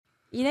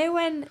You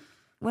know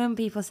when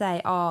people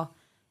say, oh,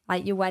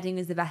 like your wedding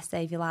was the best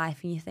day of your life,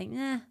 and you think,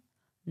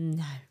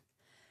 no.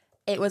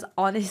 It was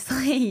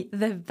honestly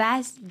the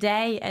best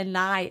day and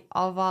night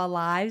of our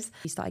lives.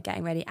 We started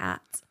getting ready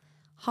at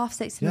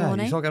 6:30 in the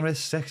morning. You started getting ready at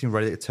 6 and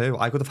ready at 2.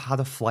 I could have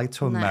had a flight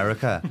to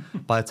America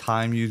by the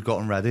time you'd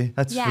gotten ready.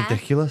 That's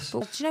ridiculous.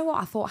 But do you know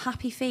what? I thought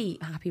happy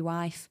feet, happy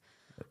wife.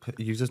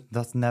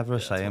 That's never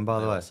a saying, by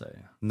the way.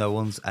 No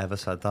one's ever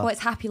said that. Well,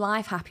 it's happy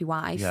life, happy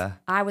wife. Yeah.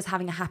 I was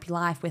having a happy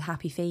life with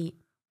happy feet.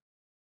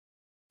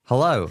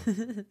 Hello,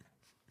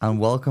 and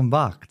welcome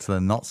back to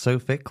the Not So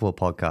Fit Club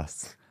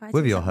podcast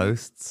with your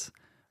hosts,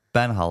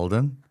 Ben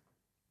Halden.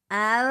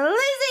 And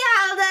Lucy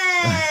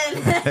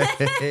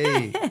Halden!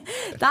 Hey.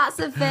 That's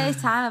the first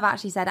time I've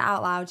actually said it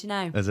out loud, you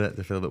know. Is it?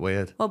 They feel a bit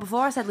weird. Well,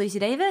 before I said Lucy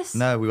Davis.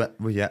 No, we went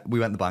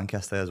the bank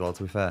yesterday as well,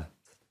 to be fair.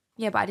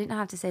 Yeah, but I didn't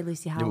have to say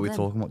Lucy Halden. Yeah, but we were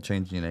talking about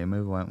changing your name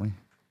over, weren't we?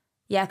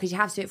 Yeah, because you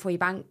have to do it for your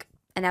bank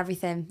and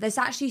everything. There's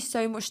actually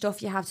so much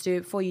stuff you have to do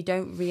it for you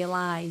don't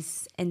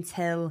realise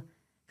until...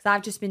 Because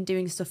I've just been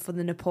doing stuff for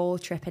the Nepal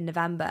trip in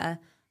November,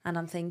 and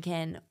I'm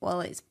thinking,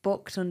 well, it's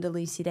booked under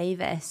Lucy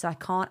Davis, so I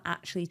can't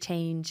actually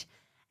change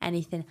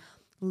anything.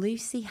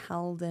 Lucy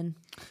Halden.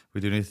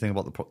 We do need to think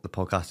about the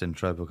podcast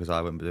intro, because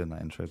I wou't be doing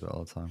that intro bit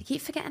all the time. I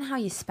keep forgetting how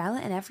you spell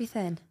it and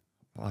everything.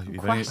 Well,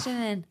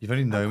 You've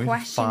only known me for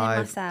 5,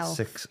 myself.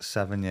 6,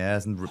 7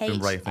 years and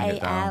been writing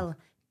it down.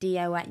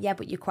 Haldon. Yeah,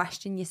 but you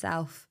question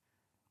yourself.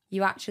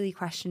 You actually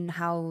question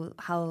how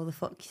the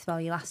fuck you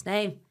spell your last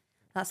name.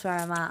 That's where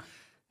I'm at.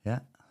 Yeah.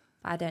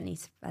 I don't need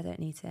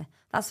to.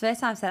 That's the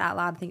first time I've said it out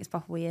loud. I think it's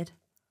proper weird.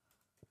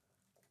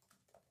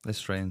 It's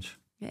strange.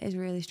 It is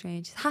really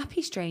strange. It's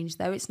happy strange,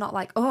 though. It's not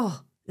like,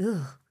 ugh.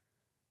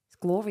 It's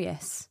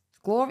glorious.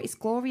 It's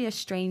glorious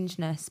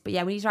strangeness. But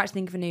yeah, we need to actually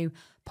think of a new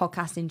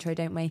podcast intro,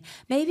 don't we?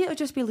 Maybe it'll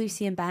just be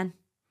Lucy and Ben.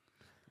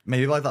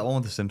 Maybe like that one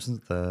with the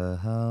Simpsons. The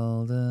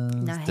Haldens.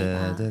 No, I hate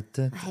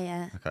that. I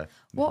hate it. Okay.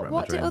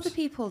 What do other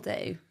people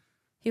do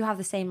who have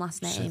the same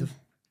last name?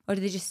 Or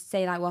do they just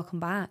say, like, welcome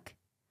back?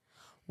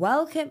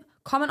 Welcome.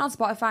 Comment on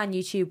Spotify and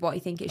YouTube what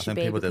you think it should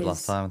be. I think people did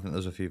last time. I think there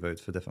was a few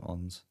votes for different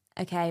ones.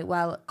 Okay,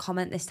 well,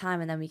 comment this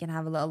time and then we can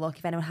have a little look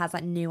if anyone has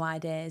like new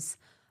ideas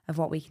of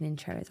what we can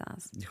intro it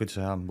as. You could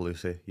say, I'm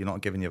Lucy. You're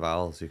not giving your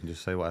vowels. You can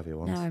just say whatever you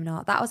want. No, I'm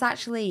not. That was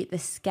actually the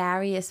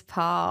scariest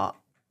part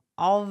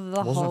of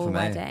the whole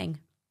wedding,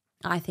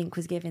 I think,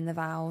 was giving the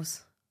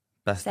vows.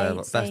 Best day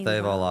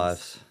of our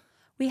lives.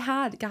 We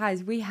had.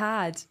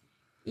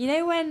 You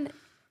know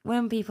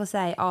when people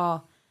say,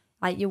 oh,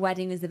 like your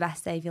wedding was the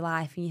best day of your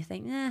life, and you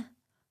think,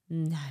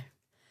 no.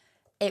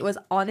 It was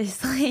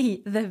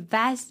honestly the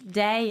best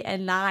day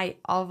and night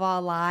of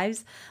our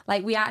lives.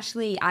 Like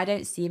I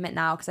don't see him it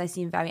now because I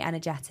seem very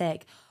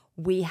energetic.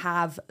 We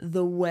have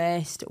the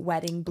worst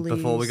wedding blues.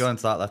 Before we go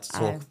into that, let's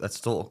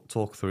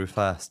talk through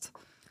first.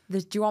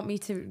 Do you want me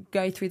to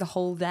go through the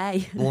whole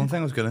day? Well, one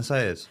thing I was going to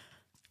say is,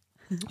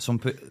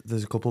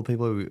 there's a couple of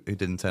people who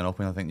didn't turn up,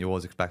 and I think you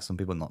always expect some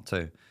people not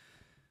to.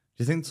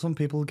 Do you think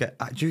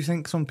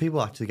some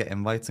people actually get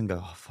invites and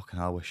go, oh, fucking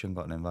hell, I wish I hadn't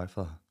got an invite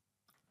for that?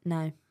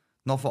 No.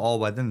 Not for all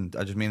weddings,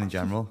 I just mean in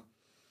general.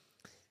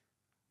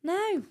 No,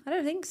 I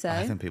don't think so.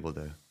 I think people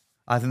do.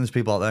 I think there's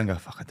people out there and go,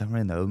 fuck, I don't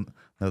really know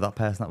that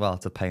person that well.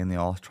 It's a pain in the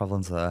arse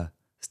travelling to there.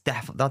 It's do you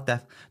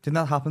think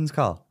that happens,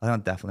 Carl? I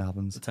think that definitely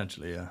happens.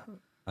 Potentially, yeah.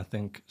 I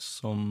think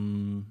it's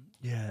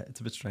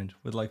a bit strange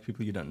with like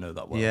people you don't know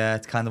that well. Yeah,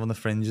 it's kind of on the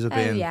fringes of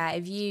being. Oh yeah,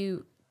 if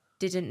you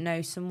didn't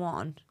know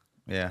someone.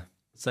 Yeah.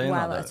 Saying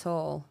well, that, at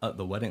all. At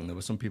the wedding, there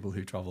were some people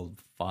who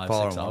travelled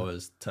 5-6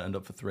 hours, turned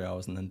up for 3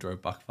 hours, and then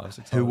drove back 5-6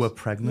 hours. Who were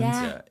pregnant?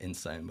 Yeah,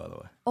 insane, by the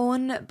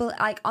way. But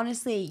like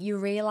honestly, you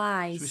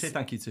realise. Should we say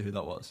thank you to who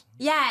that was?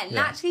 Yeah,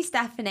 naturally,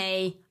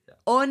 Stephanie. Yeah.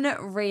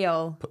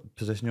 Unreal.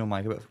 Position your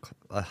mic a bit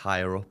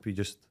higher up. You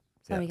just.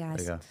 Sorry,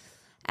 guys. There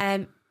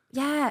you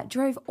go.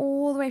 Drove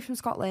all the way from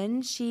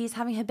Scotland. She's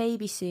having her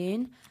baby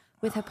soon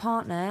with her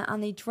partner,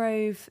 and they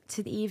drove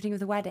to the evening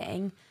of the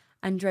wedding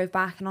and drove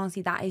back. And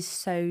honestly, that is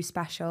so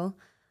special.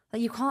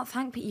 Like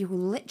you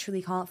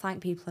literally can't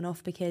thank people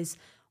enough because,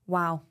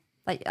 wow,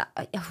 like,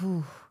 we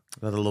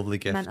had a lovely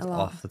gift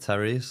off the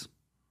Terrys.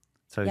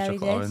 Terry's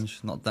chocolate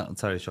orange, not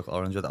Terry's chocolate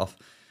orange. We had it off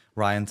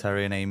Ryan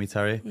Terry and Amy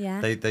Terry.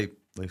 Yeah,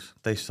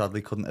 they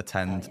sadly couldn't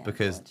attend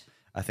because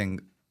I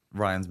think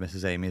Ryan's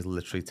Mrs. Amy is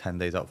literally 10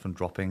 days out from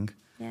dropping.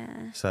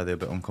 Yeah. So they're a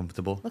bit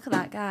uncomfortable. Look at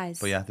that,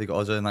 guys. But yeah, they got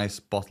us a nice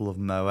bottle of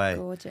Moët.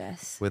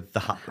 Gorgeous. With the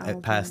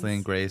personally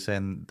engraved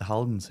saying the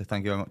Haldens. So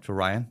thank you very much to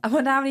Ryan. I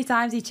wonder how many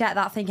times he checked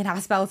that thinking, have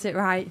I spelt it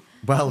right?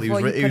 Well, he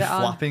was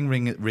flapping,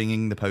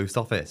 ringing the post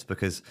office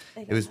because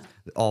it was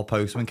our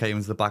postman came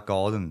into the back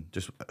garden,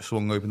 just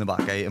swung open the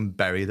back gate and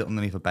buried it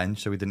underneath a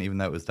bench, so we didn't even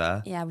know it was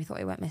there. Yeah, we thought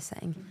it went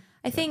missing.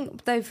 I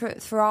think, though,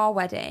 for our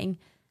wedding,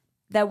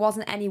 there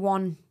wasn't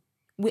anyone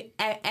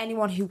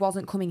who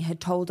wasn't coming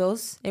had told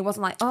us. It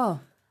wasn't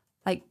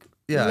like,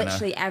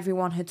 literally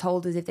everyone had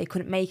told us if they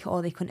couldn't make it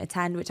or they couldn't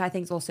attend, which I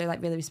think is also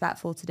like really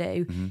respectful to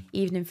do,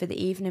 evening for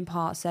the evening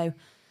part. So,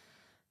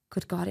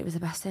 good God, it was the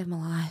best day of my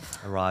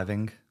life.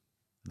 Arriving.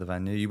 The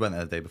venue. You went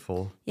there the day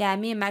before. Yeah,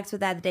 me and Megs were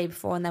there the day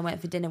before and then went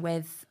for dinner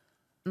with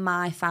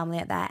my family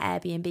at their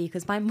Airbnb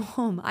because my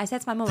mum, I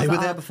said to my mum, I They was were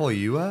like, there before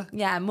you were?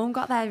 yeah, mum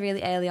got there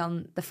really early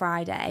on the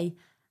Friday.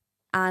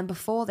 And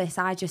before this,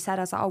 I just said,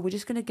 I was like, oh, we're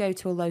just going to go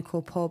to a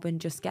local pub and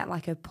just get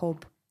like a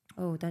pub.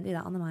 Oh, don't do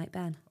that on the mic,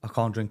 Ben. I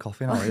can't drink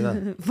coffee now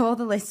either. For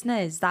the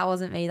listeners, that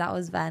wasn't me, that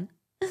was Ben.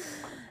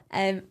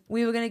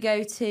 We were going to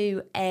go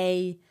to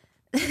a...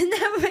 No,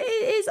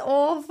 it is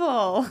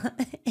awful.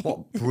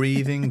 What?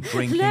 Breathing,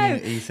 drinking, No,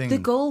 and eating? the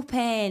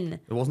gulping.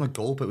 It wasn't a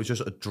gulp, it was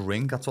just a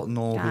drink. That's what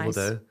normal people Guys.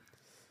 do.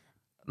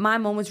 My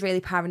mum was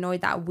really paranoid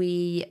that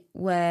we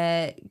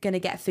were going to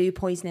get food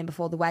poisoning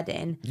before the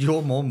wedding.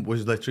 Your mum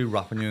was literally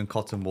wrapping you in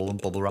cotton wool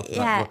and bubble wrap.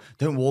 Yeah.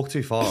 Don't walk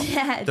too far.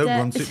 Yeah,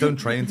 don't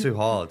train too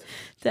hard.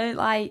 Don't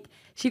like...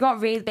 She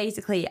got really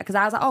basically... Because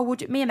I was like, oh,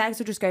 me and Megs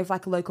will just go for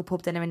like a local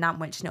pub dinner in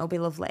Nantwich and it'll be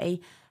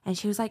lovely. And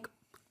she was like,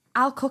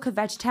 I'll cook a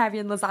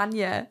vegetarian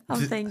lasagna. I'm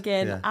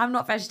thinking, Yeah. I'm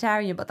not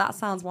vegetarian, but that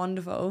sounds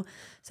wonderful.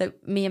 So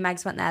me and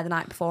Megs went there the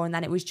night before and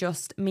then it was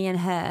just me and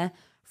her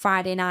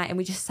Friday night and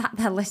we just sat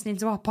there listening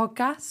to our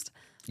podcast.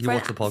 You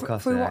watched the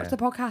podcast? We Yeah, watched yeah. the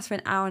podcast for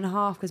an hour and a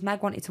half because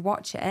Meg wanted to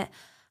watch it.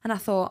 And I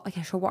thought,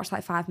 okay, she'll watch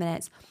like 5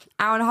 minutes.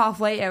 Hour and a half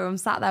later, I'm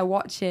sat there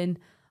watching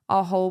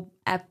our whole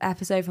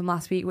episode from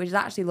last week, which is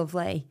actually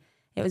lovely.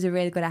 It was a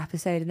really good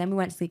episode. And then we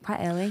went to sleep quite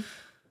early.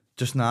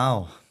 Just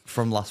now,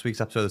 from last week's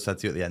episode, I said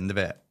to you at the end of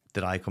it,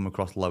 did I come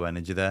across low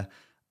energy there?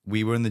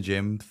 We were in the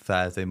gym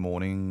Thursday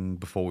morning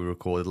before we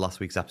recorded last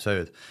week's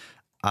episode.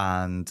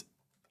 And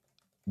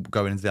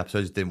going into the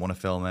episode, just didn't want to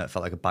film it.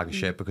 Felt like a bag of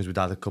shit because we'd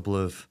had a couple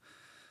of...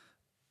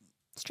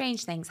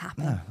 Strange things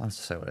happen. No, I'll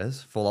just say what it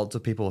is. For lots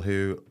of people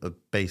who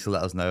basically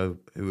let us know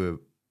who are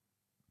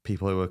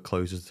people who are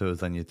closer to us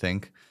than you'd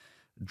think,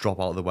 drop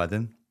out of the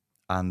wedding.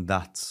 And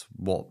that's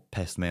what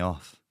pissed me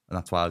off. And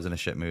that's why I was in a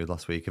shit mood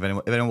last week. If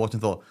anyone watching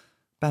thought,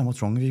 Ben,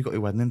 what's wrong with you? You got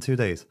your wedding in 2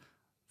 days.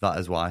 That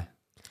is why.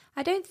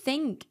 I don't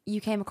think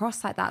you came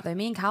across like that though.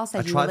 Me and Cal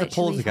said I you were tried to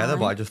pull it literally together, fine.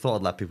 but I just thought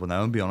I'd let people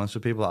know and be honest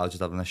with people that I was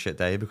just having a shit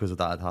day because of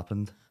that had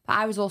happened. But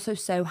I was also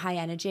so high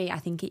energy. I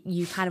think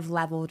you kind of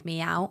leveled me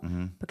out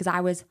because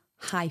I was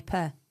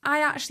hyper.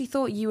 I actually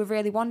thought you were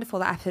really wonderful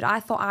that episode. I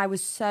thought I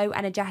was so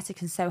energetic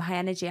and so high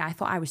energy. I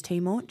thought I was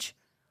too much.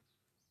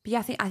 But yeah,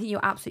 I think you're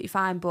absolutely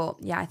fine. But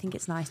yeah, I think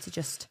it's nice to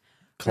just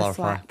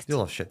Clarify. reflect. You'll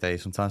have shit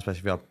days sometimes,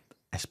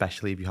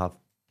 especially if you have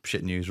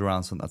shit news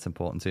around something that's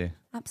important to you.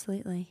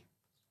 Absolutely.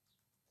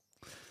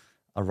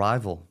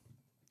 Arrival.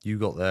 You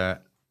got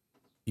there.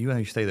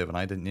 You stayed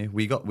overnight, didn't you?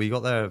 We got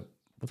there.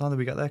 What time did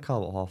we get there,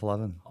 Carl? About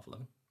 11:30.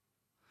 11:30.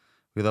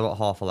 We were there about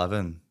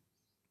 11:30.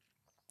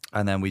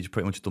 And then we just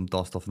pretty much dumped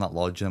our stuff in that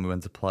lodge and then we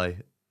went to play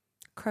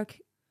croquet,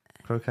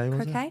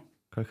 was Croquet? it?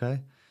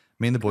 Croquet.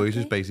 Me and the boys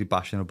was Croquet? basically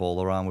bashing a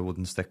ball around with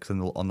wooden sticks on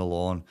the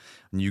lawn.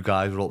 And you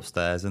guys were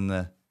upstairs in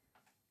the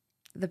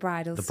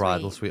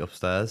Bridal suite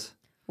upstairs.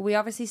 We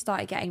obviously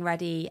started getting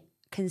ready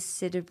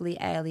considerably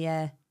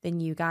earlier than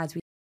you guys.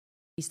 We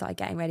started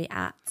getting ready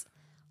at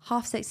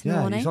 6:30 in the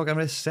Yeah, morning. you started getting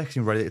ready at 6 and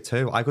you were ready at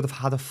 2. I could have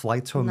had a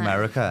flight to No.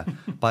 America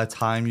by the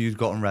time you'd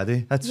gotten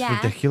ready. That's Yeah.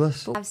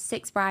 ridiculous. I have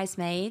 6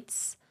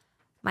 bridesmaids,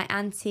 my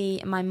auntie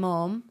and my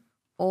mum,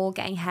 all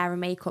getting hair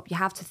and makeup. You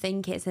have to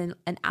think it's an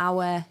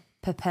hour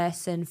per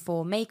person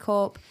for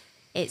makeup.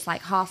 It's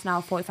like half an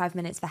hour, 45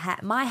 minutes for hair.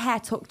 My hair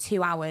took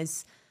 2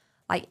 hours.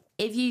 Like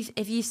if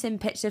you've seen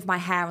pictures of my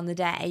hair on the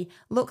day,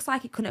 looks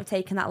like it couldn't have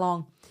taken that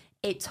long.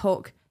 It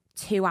took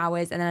 2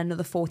 hours and then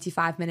another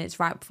 45 minutes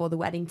right before the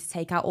wedding to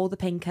take out all the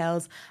pin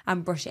curls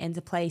and brush it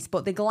into place.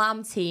 But the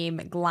glam team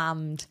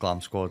glammed.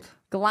 Glam squad.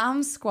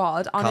 Glam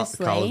squad,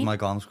 honestly. Carl was my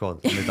glam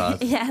squad. My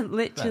dad. Yeah, Ben,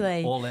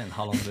 literally. all in,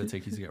 how long did it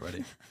take you to get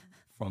ready?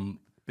 From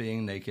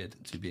being naked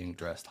to being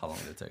dressed, how long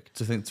did it take?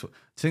 Do you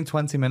think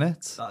 20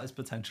 minutes? That is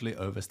potentially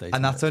overstated.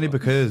 And that's only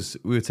because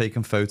we were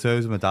taking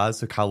photos with my dad,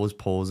 so Cal was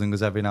pausing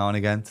us every now and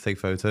again to take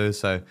photos.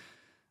 So,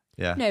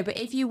 yeah. No, but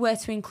if you were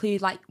to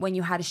include like when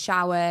you had a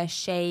shower,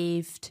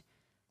 shaved,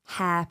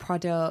 hair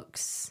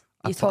products,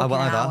 you're talking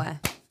went an like hour.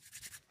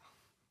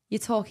 You're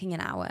talking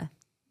an hour.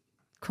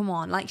 Come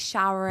on, like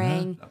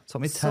showering. It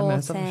took me 10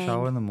 minutes to have a sorting.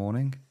 shower in the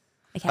morning.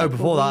 Okay, Oh, but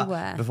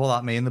before we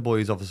that, me and the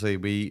boys, obviously,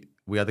 we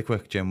had a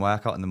quick gym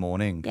workout in the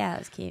morning. Yeah,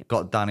 that's cute.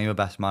 Got Danny, my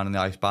best man, in the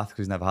ice bath because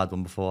he's never had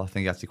one before. I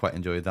think he actually quite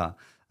enjoyed that.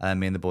 And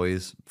me and the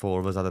boys, 4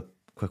 of us, had a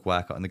quick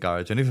workout in the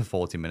garage, only for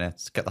 40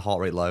 minutes. Get the heart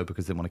rate low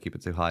because they didn't want to keep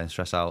it too high and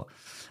stress out.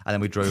 And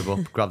then we drove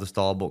up, grabbed the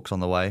Starbucks on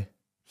the way.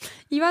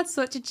 You had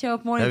such a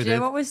chilled morning. Yeah, Do you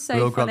know what was so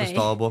we all funny? grabbed the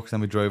Starbucks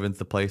and we drove into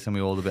the place and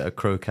we ordered a bit of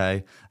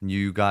croquet. And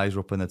you guys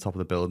were up in the top of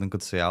the building,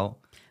 could see out.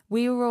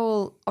 We were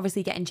all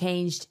obviously getting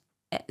changed.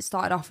 It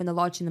started off in the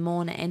lodge in the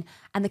morning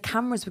and the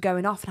cameras were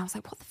going off and I was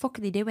like, what the fuck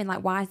are they doing?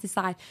 Like, why is this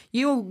side?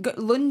 You were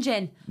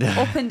lunging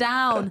up and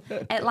down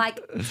at like,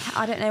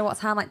 I don't know what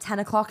time, like 10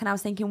 o'clock. And I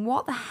was thinking,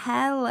 what the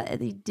hell are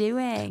they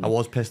doing? I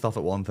was pissed off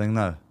at one thing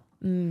though.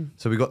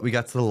 So we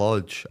get to the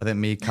lodge. I think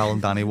me, Cal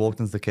and Danny walked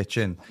into the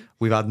kitchen.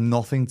 We've had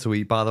nothing to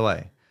eat, by the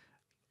way,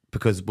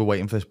 because we're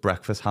waiting for this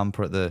breakfast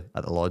hamper at the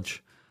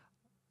lodge.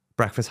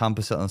 Breakfast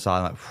hamper sitting on the side,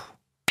 I'm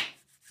like,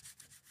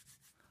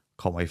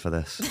 can't wait for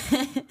this.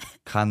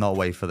 Cannot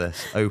wait for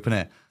this. Open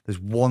it. There's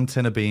 1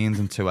 tin of beans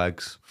and 2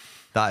 eggs.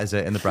 That is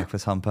it in the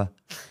breakfast hamper.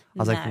 I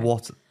was like, No.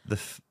 what the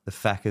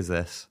feck is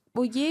this?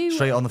 Well, you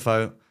Straight on the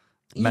phone,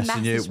 You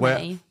messaging you. messaged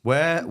me.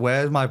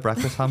 Where's my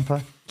breakfast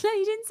hamper? No,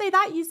 you didn't say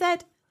that. You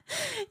said,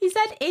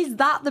 is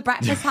that the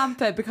breakfast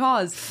hamper?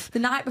 Because the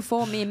night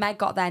before, me and Meg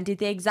got there and did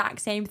the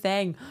exact same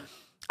thing.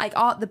 Like,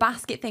 the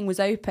basket thing was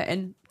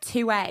open,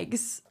 2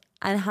 eggs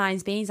and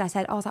Heinz beans. I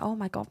said, I was like, oh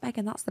my God,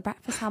 Megan, that's the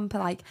breakfast hamper.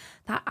 Like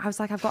that. I was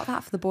like, I've got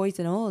that for the boys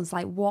and us.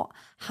 Like, what?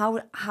 How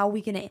are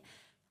we gonna?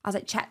 I was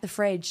like, check the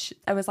fridge.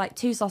 There was like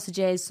 2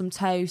 sausages, some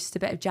toast, a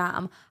bit of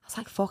jam. I was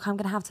like, fuck, I'm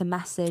gonna have to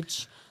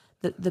message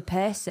the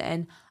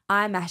person.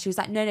 I messaged. She was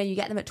like, no, you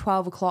get them at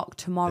 12 o'clock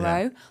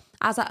tomorrow. Yeah.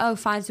 I was like, oh,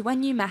 fine. So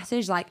when you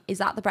message, like, is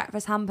that the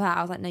breakfast hamper?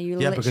 I was like, no, you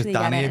Yeah, because literally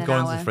get Danny it in had an gone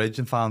into hour. the fridge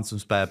and found some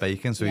spare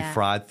bacon, so Yeah. he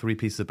fried 3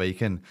 pieces of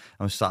bacon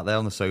and was sat there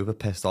on the sofa,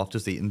 pissed off,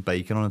 just eating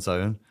bacon on its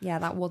own. Yeah,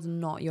 that was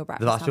not your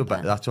breakfast The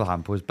hamper. actual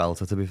hamper was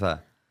belter, to be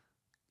fair.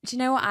 Do you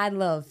know what I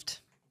loved?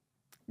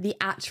 The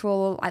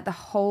actual, like, the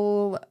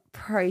whole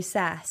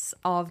process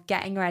of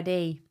getting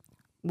ready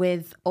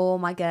with all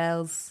my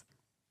girls.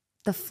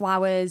 The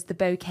flowers, the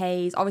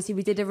bouquets. Obviously,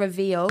 we did a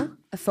reveal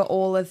for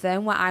all of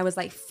them where I was,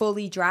 like,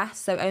 fully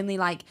dressed. So only,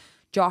 like,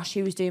 Josh,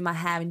 who was doing my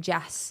hair, and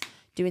Jess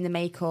doing the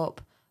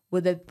makeup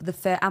were the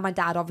first. And my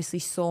dad obviously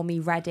saw me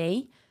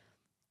ready.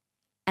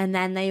 And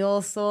then they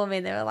all saw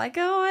me. They were like,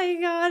 oh,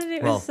 my God. And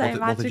it was so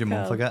magical. What did your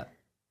mum forget?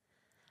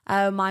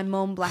 Oh, my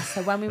mum, bless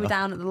her. When we were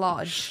down at the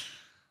lodge,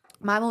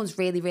 my mum's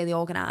really, really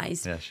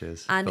organised. Yeah, she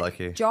is. And But like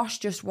you. Josh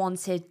just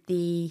wanted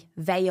the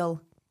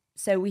veil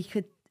so we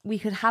could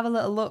have a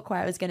little look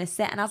where I was going to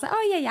sit. And I was like,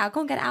 oh, yeah, I'll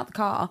go and get it out the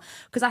car.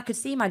 Because I could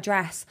see my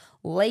dress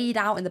laid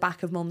out in the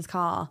back of mum's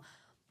car.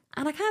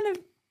 And I kind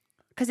of,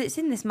 because it's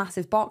in this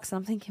massive box, and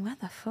I'm thinking, where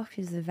the fuck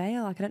is the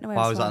veil? Like, I don't know where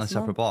Why it's was that in a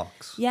from. separate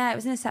box? Yeah, it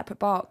was in a separate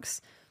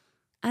box.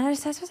 And I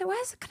just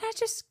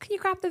said, can you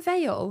grab the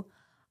veil?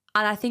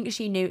 And I think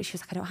she knew. She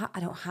was like, I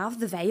don't have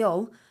the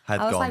veil. Head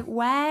I was gone. like,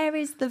 where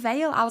is the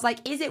veil? I was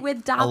like, is it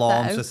with Dad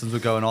Alarm though? systems were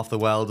going off, the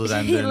world was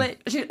She ending.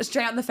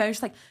 straight on the phone.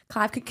 She's like,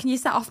 Clive, can you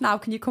set off now?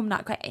 Can you come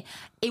now?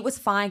 It was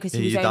fine because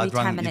he was Your only dad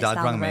 10 rang, minutes your dad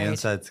down rang the me road. and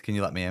said, can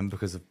you let me in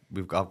because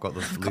I've got the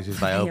Lucy's the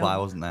veil, veil. but I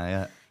wasn't there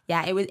yet.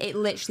 Yeah, it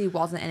literally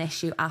wasn't an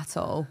issue at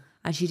all.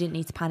 And she didn't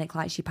need to panic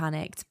like she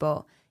panicked.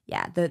 But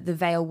yeah, the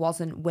veil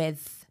wasn't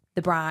with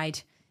the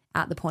bride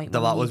at the point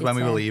That was when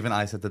we were to. leaving.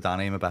 I said to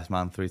Danny, my best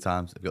man, 3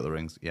 times, have you got the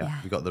rings? Yeah. Yeah.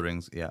 Have you got the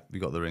rings? Yeah. Have you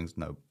got the rings?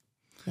 No.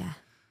 Yeah.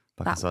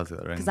 Back inside to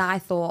get the rings.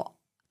 Because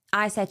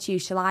I said to you,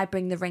 shall I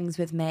bring the rings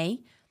with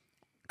me?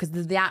 Because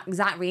the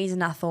exact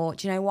reason I thought,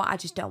 do you know what? I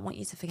just don't want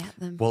you to forget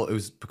them. Well, it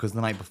was because the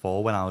night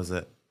before when I was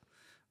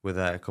with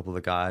a couple of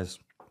the guys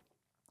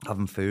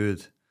having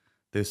food,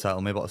 they were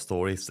telling me about a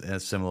story in a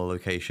similar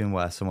location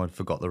where someone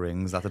forgot the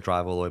rings. They had to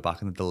drive all the way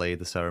back and they delayed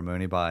the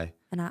ceremony by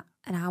An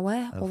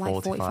hour or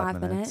like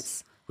 45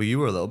 minutes. Well, you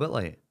were a little bit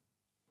late.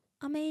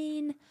 I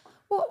mean,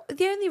 well,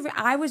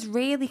 I was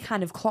really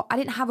kind of, I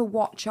didn't have a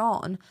watch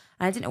on and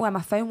I didn't know where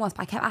my phone was,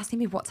 but I kept asking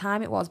me what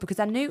time it was because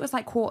I knew it was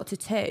like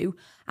 1:45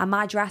 and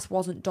my dress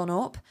wasn't done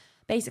up.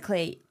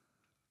 Basically,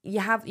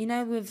 you have,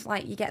 with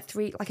like, you get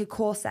 3, like a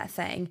corset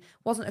thing. It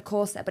wasn't a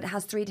corset, but it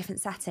has 3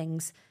 different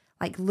settings,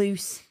 like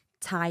loose,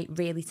 tight,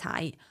 really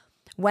tight.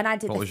 When I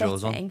did What the was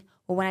yours on?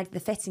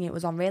 fitting, it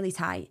was on really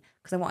tight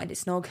because I wanted it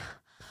snug.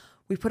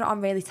 We put it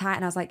on really tight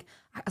and I was like,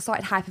 I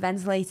started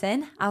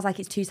hyperventilating. I was like,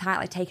 it's too tight,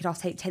 like take it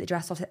off, take the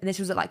dress off. And this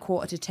was at like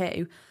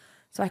 1:45.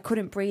 So I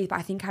couldn't breathe, but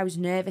I think I was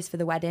nervous for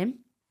the wedding.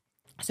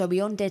 So we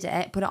undid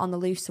it, put it on the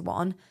looser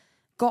one,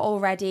 got all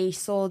ready,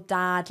 saw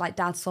Dad, like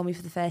Dad saw me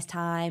for the first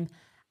time.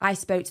 I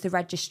spoke to the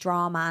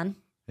registrar man.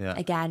 Yeah.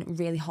 Again,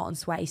 really hot and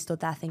sweaty,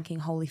 stood there thinking,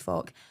 holy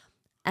fuck.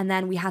 And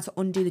then we had to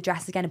undo the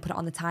dress again and put it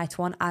on the tight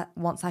one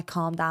once I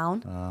calmed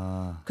down.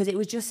 Because it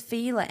was just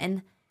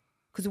feeling...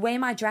 Because the way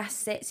my dress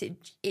sits,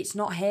 it's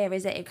not here,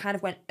 is it? It kind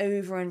of went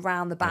over and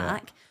round the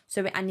back. Yeah.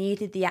 So I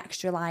needed the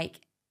extra,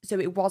 so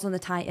it was on the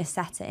tightest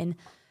setting.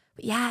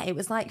 But yeah, it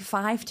was like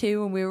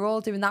 5:02 and we were all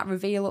doing that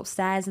reveal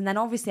upstairs. And then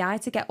obviously I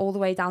had to get all the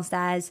way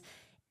downstairs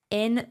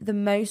in the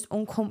most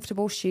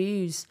uncomfortable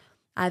shoes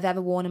I've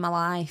ever worn in my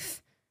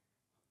life.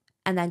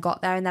 And then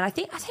got there. And then I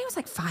think it was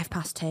like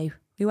 2:05.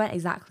 We weren't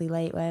exactly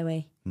late, were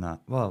we? No.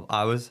 Well,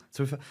 I was.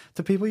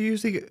 Do people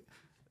usually...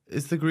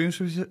 Is the groom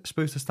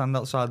supposed to stand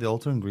outside the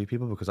altar and greet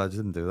people? Because I just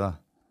didn't do that.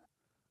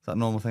 Is that a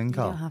normal thing, You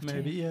Carl? don't have to.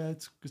 Maybe, yeah,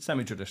 it's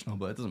semi-traditional,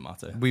 but it doesn't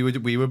matter. We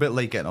were a bit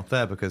late getting up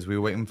there because we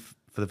were waiting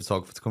for the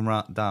photographer to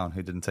come down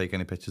who didn't take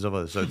any pictures of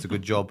us. So it's a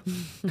good job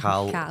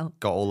Carl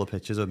got all the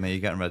pictures of me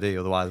getting ready.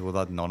 Otherwise, we'd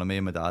had none of me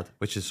and my dad,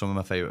 which is some of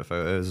my favourite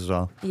photos as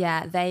well.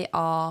 Yeah, they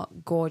are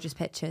gorgeous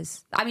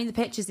pictures. I mean, the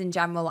pictures in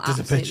general are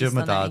Just a picture of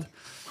my stunning. dad.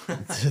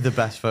 The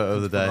best photo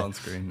of the Put it day. on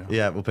screen now.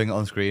 Yeah, we'll ping it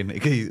on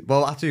screen.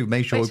 Well, actually,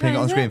 make sure Which we ping it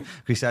one on is screen. it?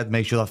 He said,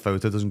 make sure that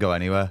photo doesn't go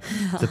anywhere.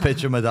 It's a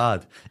picture of my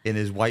dad in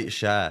his white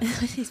shirt.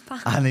 His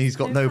pants. And he's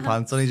got no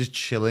pants on. He's just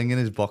chilling in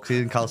his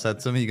boxes. And Cal said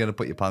to me, you're going to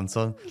put your pants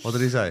on. What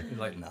did he say? He's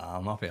like, nah,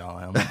 I'm happy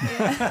I am.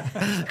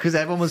 Because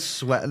everyone was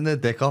sweating their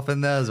dick off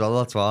in there as well.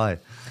 That's why.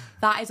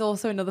 That is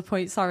also another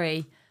point.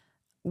 Sorry.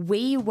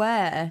 we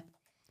were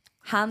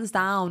hands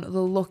down the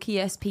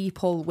luckiest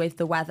people with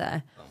the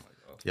weather.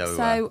 Yeah, we were.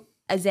 So,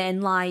 as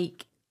in,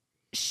 like,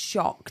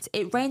 shocked.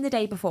 It rained the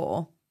day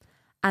before,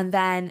 and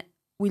then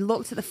we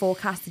looked at the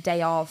forecast the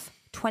day of,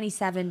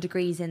 27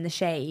 degrees in the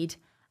shade,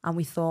 and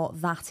we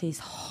thought, that is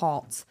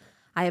hot.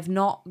 I have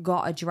not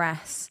got a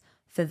dress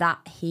for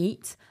that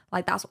heat.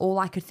 Like, that's all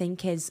I could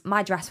think is,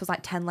 my dress was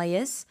like 10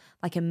 layers,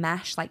 like a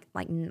mesh, like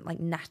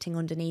netting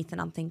underneath, and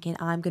I'm thinking,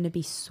 I'm going to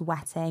be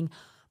sweating.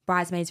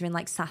 Bridesmaids are in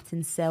like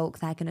satin silk.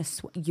 They're going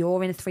to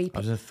you're in a I three-piece.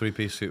 was in a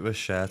 3-piece suit with a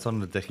shirt on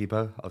and a dicky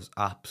bow. I was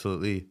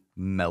absolutely Because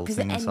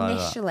melting inside of that.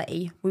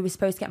 initially we were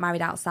supposed to get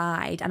married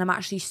outside, and I'm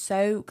actually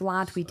so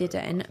glad we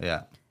didn't,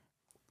 Yeah.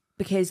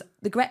 because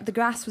the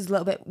grass was a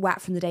little bit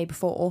wet from the day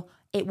before.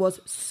 It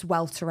was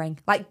sweltering,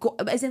 like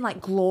as in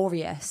like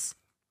glorious,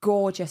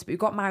 gorgeous. But we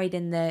got married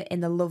in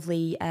the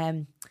lovely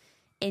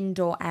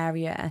indoor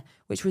area,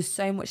 which was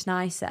so much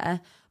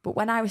nicer. But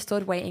when I was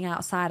stood waiting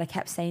outside, I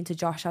kept saying to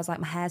Josh, I was like,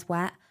 my hair's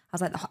wet. I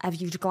was like, have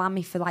you glammed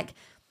me for like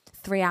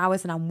 3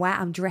 hours and I'm wet,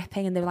 I'm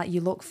dripping? And they were like, you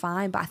look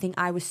fine. But I think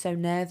I was so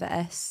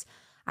nervous,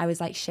 I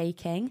was like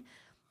shaking.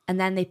 And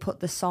then they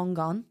put the song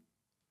on,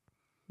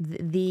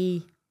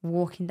 the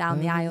Walking Down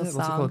the Aisle What's it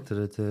song, called?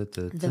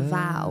 The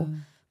Vow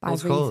by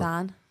What's it called?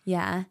 Ruthann.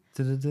 Yeah.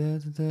 Am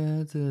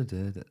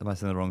I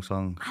singing the wrong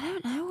song? I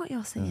don't know what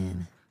you're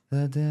singing.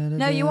 No,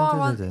 No, you are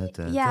on.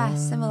 Yeah,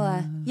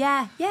 similar.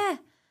 Yeah.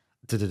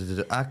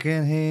 I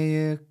can hear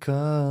you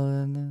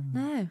calling.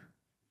 No.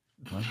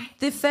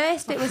 The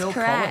first bit was Phil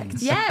correct.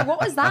 Collins. Yeah, what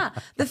was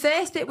that? The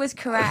first bit was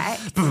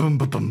correct.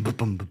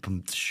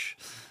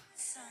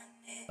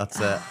 That's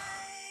it.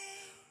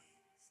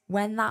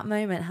 When that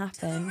moment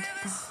happened,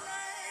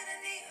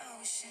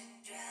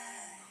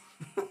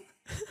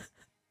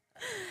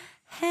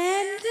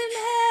 hand in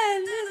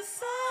hand in the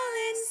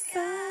falling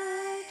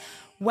sky.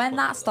 When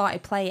that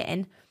started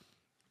playing,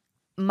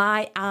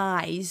 my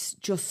eyes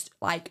just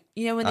like,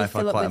 you know when they I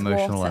fill felt up quite with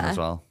emotional then water, as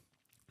well.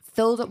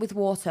 filled up with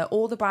water.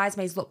 All the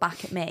bridesmaids looked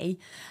back at me,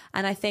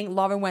 and I think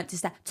Lauren went to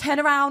Steph, turn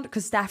around,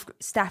 because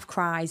Steph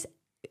cries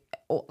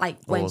like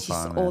when she's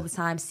all the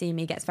time seeing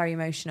me, gets very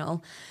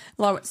emotional.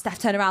 Steph,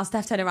 turn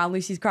around,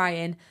 Lucy's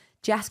crying.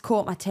 Jess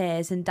caught my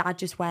tears, and Dad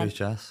just went, Who's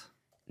Jess?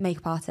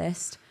 makeup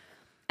artist.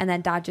 And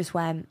then Dad just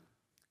went,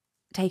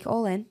 take it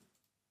all in.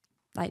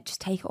 Like,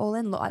 just take it all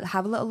in. Look,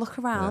 have a little look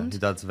Yeah, around your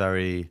dad's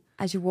very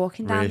as you're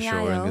walking down the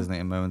reassuring, aisle. isn't it,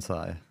 in moments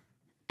like that?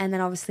 And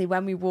then obviously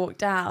when we walk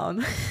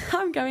down,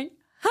 I'm going,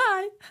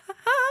 hi.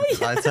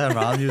 I turned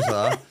around, you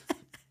saw.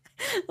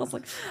 I was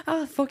like,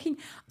 oh, fucking.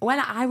 When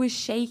I was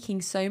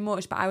shaking so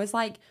much, but I was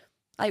like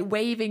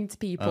waving to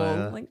people.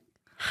 Yeah. Like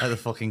the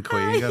fucking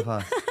queen go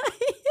past.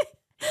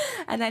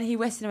 And then he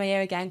whispered in my ear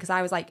again, because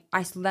I was like,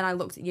 then I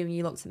looked at you and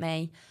you looked at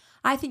me.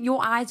 I think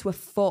your eyes were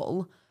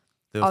full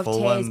They were of full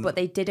tears, when, but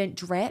they didn't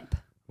drip.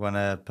 when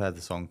I heard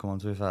the song come on,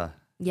 to be fair.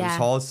 It Yeah. was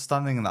hard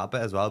standing in that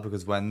bit as well,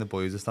 because when the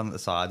boys were standing at the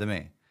side of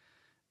me,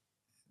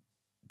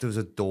 there was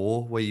a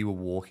door where you were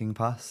walking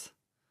past,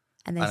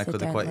 And they and I said,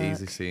 could have don't quite look.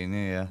 easily seen you,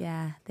 yeah.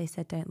 Yeah, they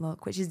said don't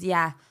look, which is,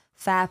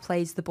 fair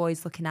play to the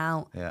boys looking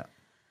out. Yeah.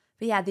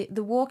 But yeah,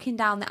 the walking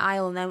down the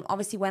aisle, and then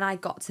obviously when I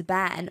got to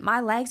bed,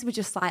 my legs were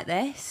just like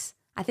this.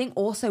 I think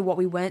also what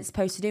we weren't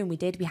supposed to do, and we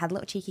did, we had a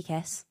little cheeky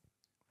kiss.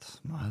 It's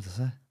mad to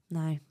say.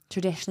 No.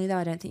 Traditionally, though,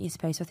 I don't think you're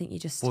supposed to. I think you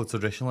just... Well,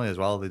 traditionally as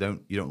well, you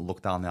don't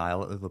look down the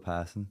aisle at the other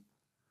person.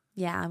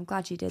 Yeah, I'm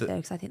glad you did, though,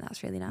 because I think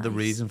that's really nice. The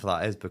reason for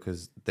that is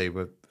because they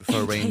were,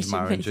 for arranged should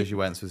marriages, really- you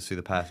went to see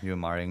the person you were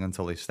marrying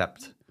until they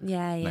stepped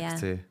Yeah. next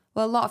to you.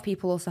 Well, a lot of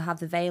people also have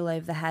the veil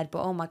over the head,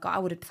 but oh my God, I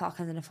would have thought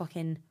I was in a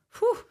fucking...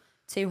 Whew,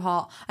 too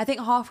hot. I think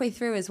halfway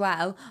through as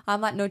well,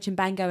 I'm like nudging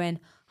Ben going,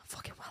 I'm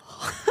fucking well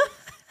hot.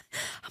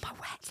 Am I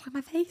wet like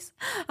my face?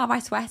 Am I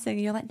sweating?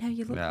 And you're like, no,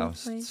 you look Yeah, I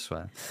lovely. was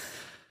sweating.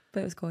 But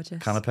it was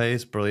gorgeous.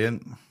 Canapes,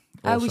 brilliant.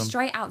 Oh, we're Awesome.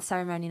 straight out the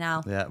ceremony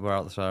now. Yeah, we're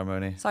out the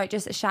ceremony. Sorry,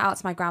 just a shout out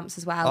to my Gramps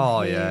as well.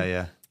 Oh, who-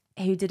 yeah.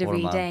 Who did a What a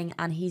man. reading,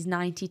 and he's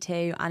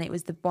 92, and it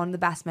was one of the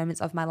best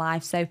moments of my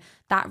life. So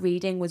that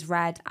reading was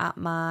read at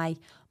my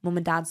mum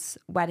and dad's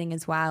wedding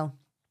as well,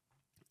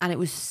 and it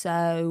was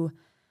so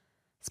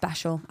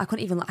special. I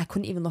couldn't even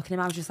look at him.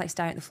 I was just like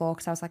staring at the floor,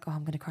 because I was like, oh,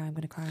 I'm gonna cry.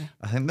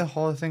 I think the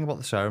hard thing about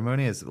the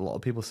ceremony is a lot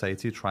of people say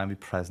to you, try and be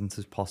present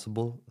as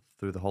possible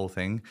through the whole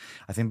thing.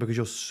 I think because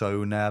you're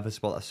so nervous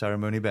about that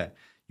ceremony bit,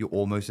 you're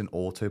almost in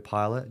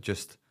autopilot,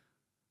 just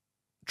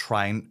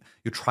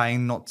you're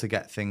trying not to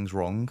get things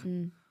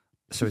wrong.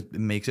 So it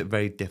makes it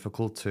very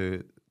difficult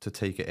to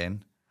take it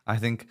in. I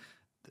think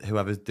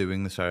whoever's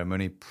doing the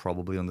ceremony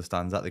probably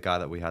understands that. The guy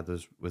that we had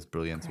was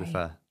brilliant, to be Great.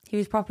 fair. He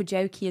was proper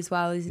jokey as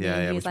well, isn't he?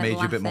 Yeah, He which was, made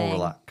you a bit more laughing.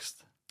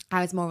 relaxed.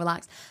 I was more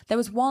relaxed. There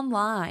was one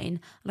line,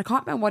 and I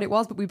can't remember what it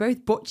was, but we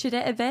both butchered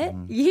it a bit.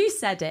 You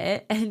said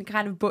it and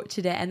kind of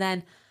butchered it, and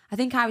then I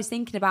think I was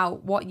thinking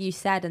about what you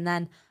said, and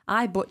then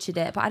I butchered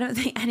it, but I don't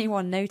think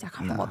anyone noticed. I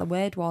can't remember what the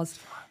word was.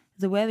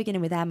 The word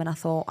beginning with M, and I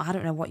thought, I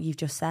don't know what you've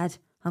just said.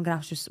 I'm gonna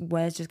have to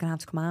words just gonna have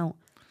to come out.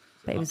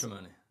 But it was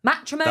Matrimony.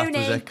 matrimony.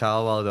 That was it,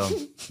 Carl. Well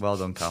done. Well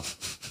done, Carl.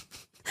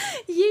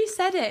 You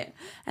said it.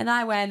 And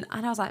I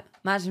was like,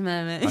 imagine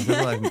I me.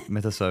 feel like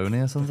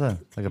Mitasoni or something,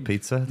 like a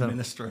pizza.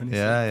 Minestrone.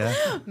 Yeah.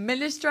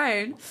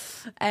 Minestrone.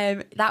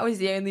 That was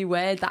the only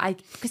word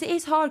that because it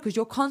is hard because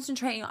you're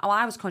concentrating. Oh,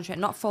 I was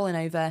concentrating, not falling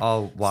over.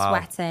 Oh wow.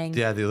 Sweating.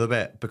 Yeah, the other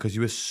bit because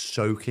you were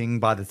soaking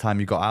by the time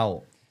you got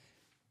out,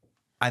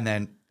 and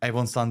then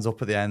everyone stands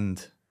up at the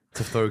end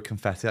to throw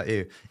confetti at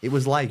you. It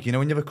was like, you know,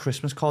 when you have a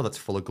Christmas card that's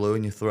full of glue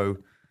and you throw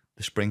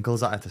the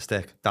sprinkles at it to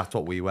stick. That's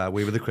what we were.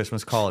 We were the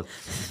Christmas card.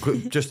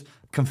 Just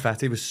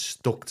confetti was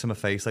stuck to my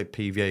face like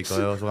PVA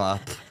glue. I was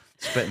like,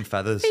 spitting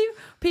feathers.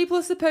 People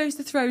are supposed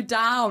to throw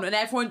down, and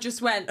everyone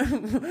just went.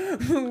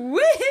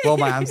 Whee! Well,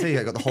 my auntie,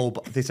 I got the whole.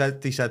 They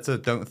said to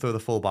don't throw the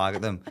full bag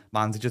at them.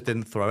 My auntie just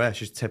didn't throw it.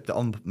 She just tipped it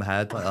on my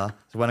head like that.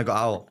 So when I got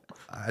out,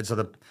 I just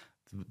had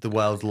the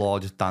world's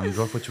largest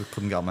dandruff, which I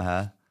couldn't get on my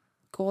hair.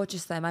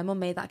 Gorgeous though. My mum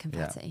made that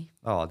confetti.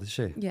 Yeah. Oh, did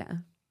she? Yeah.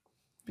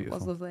 Beautiful. It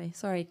was lovely.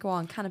 Sorry, go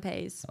on.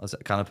 Canapes. That was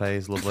it.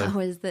 Canapes, lovely. That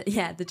was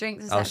the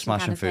drinks. I was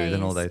smashing food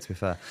in all day, to be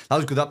fair. That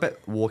was good, that bit,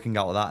 walking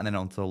out of that and then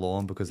onto the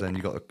lawn, because then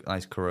you got a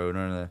nice Corona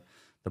and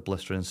the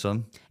blistering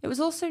sun. It was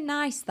also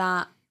nice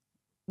that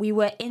we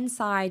were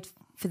inside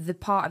for the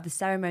part of the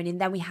ceremony,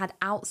 and then we had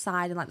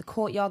outside in like the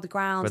courtyard, the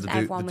grounds, But and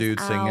everyone the dude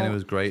was singing, out. it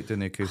was great,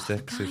 doing the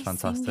acoustics, it was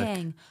fantastic.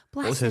 Singing.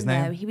 Bless What was his him,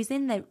 name? though. He was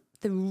in the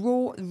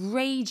raw,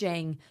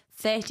 raging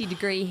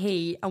 30-degree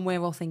heat, and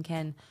we're all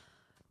thinking,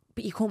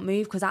 but you couldn't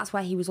move because that's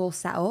where he was all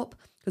set up.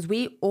 Because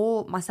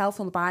myself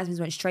and the bridesmaids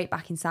went straight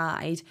back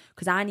inside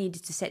because I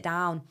needed to sit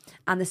down.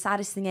 And the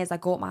saddest thing is I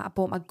bought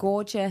my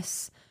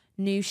gorgeous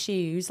new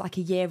shoes like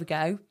a year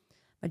ago.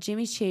 My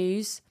Jimmy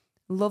shoes,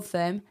 love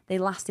them. They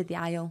lasted the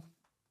aisle.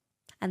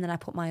 And then I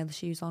put my other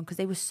shoes on because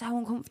they were so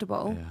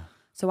uncomfortable. Yeah.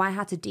 So I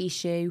had to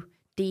de-shoe,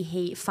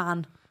 de-heat,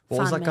 fan. What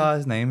was that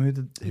guy's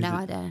name? No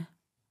idea.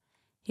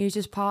 He was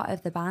just part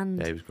of the band.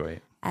 Yeah, he was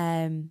great.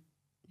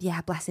 Yeah,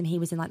 bless him. He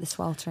was in like the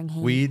sweltering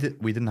heat. We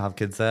didn't have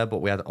kids there,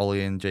 but we had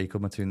Ollie and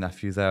Jacob, my two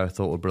nephews there. I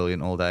thought were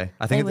brilliant all day.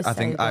 I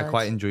think I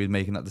quite enjoyed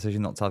making that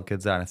decision not to have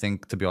kids there. And I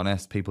think, to be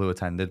honest, people who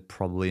attended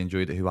probably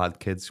enjoyed it who had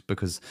kids,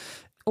 because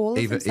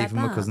even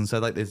my cousin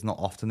said like it's not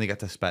often they get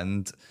to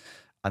spend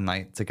a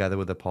night together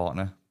with a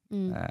partner,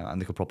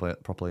 and they could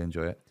properly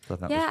enjoy it. So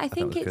I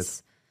think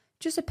it's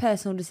just a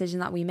personal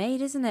decision that we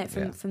made, isn't it?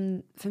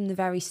 From the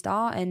very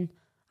start. And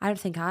I don't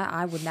think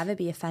I would never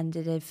be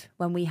offended if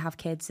when we have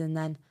kids and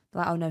then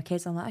like, oh no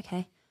kids, I'm like,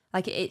 okay.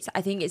 Like I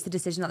think it's the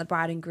decision that the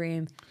bride and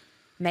groom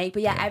make.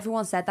 But yeah,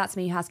 everyone said that to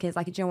me who has kids.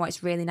 Like, do you know what?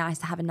 It's really nice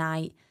to have a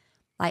night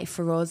like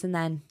for us and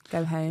then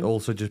go home.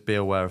 Also, just be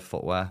aware of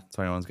footwear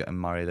to anyone's getting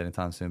married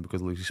anytime soon,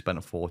 because Lucy spent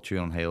a fortune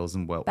on heels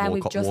and wore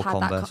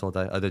Converse all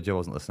day. I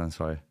wasn't listening,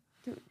 sorry.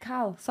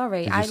 Cal,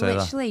 sorry. I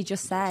literally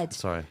just said,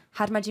 sorry.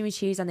 Had my Jimmy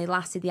shoes and they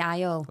lasted the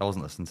aisle. I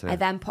wasn't listening to you. I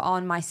then put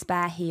on my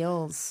spare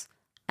heels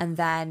and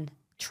then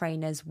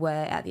trainers were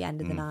at the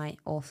end of the night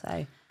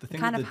also. The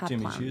thing with the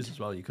Jimmy shoes as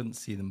well, you couldn't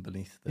see them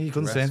beneath the you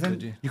couldn't dress, see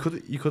anything.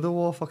 You could have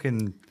wore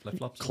fucking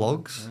flip-flops,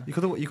 clogs. Yeah. You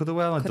could have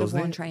worn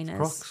worn trainers.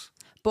 Crocs.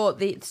 But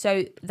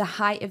the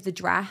height of the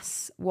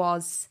dress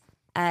was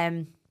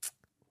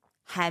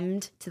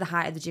hemmed to the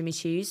height of the Jimmy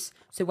shoes.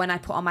 So when I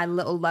put on my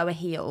little lower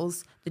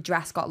heels, the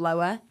dress got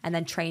lower, and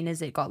then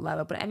trainers it got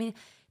lower. But I mean, it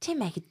didn't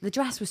make it. The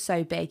dress was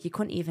so big you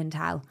couldn't even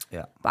tell.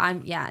 Yeah. But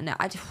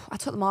I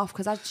took them off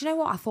because do you know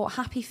what? I thought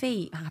happy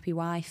feet, happy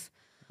wife.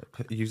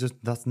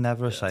 That's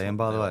never a saying,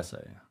 by the way.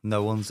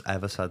 No one's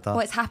ever said that. Well,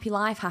 it's happy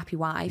life, happy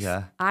wife.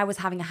 Yeah. I was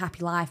having a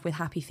happy life with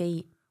happy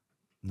feet.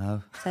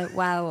 No. So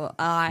no,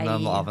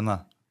 I'm not having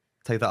that.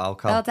 Take that out,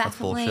 Cal.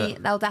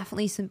 There'll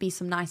definitely be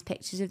some nice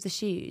pictures of the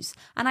shoes.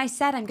 And I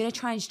said I'm going to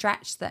try and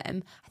stretch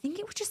them. I think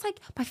it was just like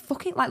my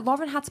fucking, like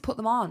Lauren had to put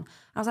them on.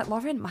 I was like,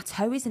 Lauren, my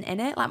toe isn't in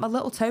it. Like my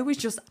little toe was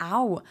just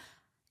out.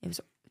 It was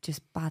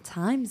just bad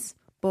times.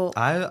 But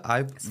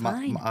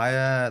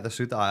the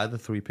suit that I had, the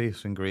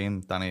 3-piece in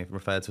green, Danny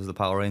referred to as the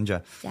Power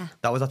Ranger. Yeah.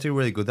 That was actually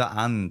really good,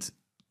 and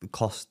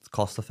cost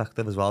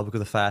effective as well, because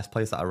the first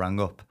place that I rang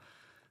up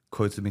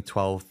quoted me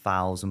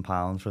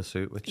 £12,000 for a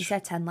suit, which you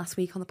said 10 last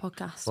week on the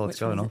podcast. Well, it's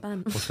going up.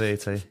 Plus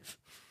VAT.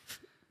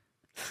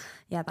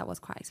 Yeah, that was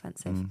quite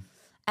expensive.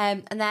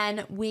 And then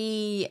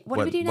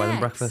what did we do next? Wedding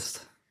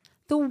breakfast.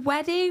 The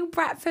wedding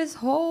breakfast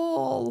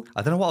hall.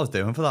 I don't know what I was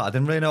doing for that. I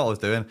didn't really know what I was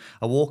doing.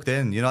 I walked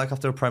in, like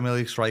after a Premier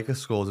League striker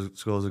scores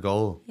a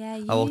goal. Yeah,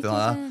 I walked in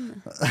like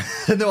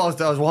that. No, I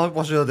was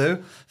what should I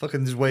do?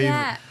 Fucking just wave.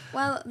 Yeah,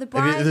 well, the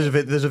bride...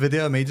 There's a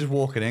video of me just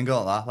walking in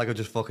going like that, like I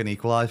just fucking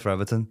equalised for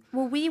Everton.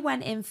 Well, we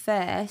went in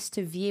first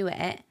to view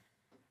it,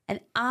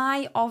 and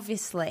I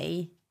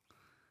obviously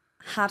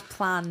had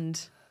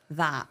planned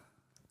that.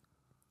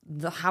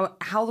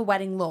 How the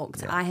wedding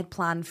looked, I had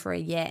planned for a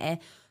year.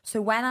 So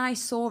when I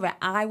saw it,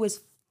 I was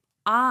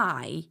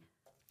like,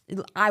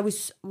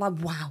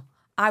 wow.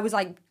 I was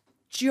like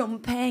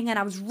jumping and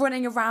I was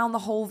running around the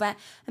whole event.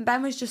 And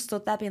Ben was just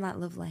stood there being like,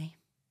 lovely,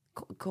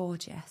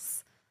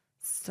 gorgeous,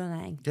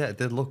 stunning. Yeah, it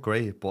did look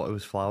great, but it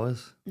was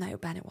flowers. No,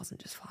 Ben, it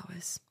wasn't just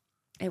flowers.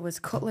 It was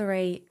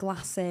cutlery,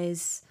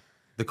 glasses.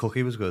 The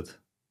cookie was good.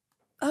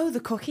 Oh, the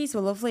cookies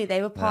were lovely.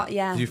 They were part,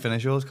 yeah. Did you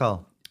finish yours,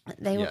 Carl?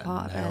 They were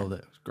part of nailed it. it.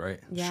 It was great.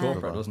 Yeah.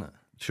 Shortbread, wasn't it?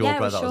 Shortbread, Yeah,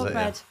 it was that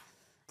shortbread. was it.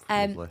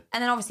 Yeah. Lovely.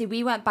 And then obviously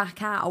we went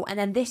back out, and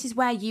then this is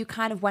where you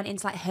kind of went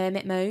into like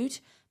hermit mode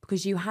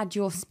because you had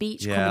your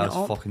speech Yeah, I coming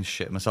was up. fucking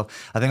shitting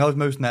myself. I think I was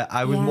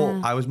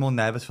Yeah. more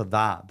nervous for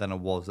that than I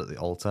was at the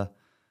altar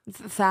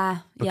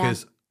Fair,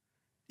 because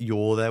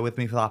you're there with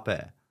me for that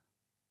bit.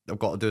 I've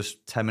got to do a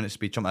 10-minute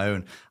speech on my own,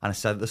 and I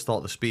said at the start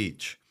of the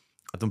speech,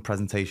 I've done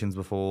presentations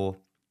before,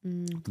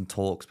 I've done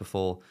talks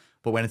before,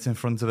 but when it's in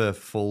front of a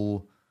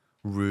full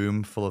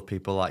room full of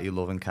people that you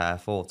love and care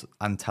for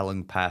and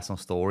telling personal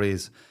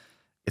stories,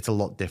 it's a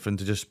lot different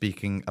to just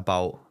speaking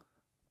about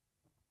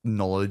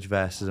knowledge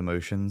versus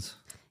emotions.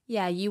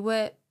 yeah. You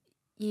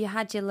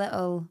had your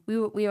little. We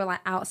were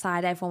like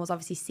outside. Everyone was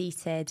obviously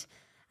seated,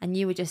 and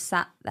you were just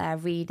sat there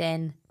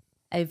reading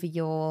over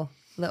your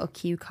little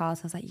cue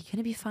cards. I was like, "You're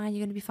gonna be fine.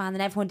 You're gonna be fine."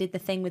 Then everyone did the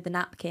thing with the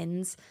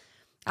napkins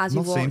as I've you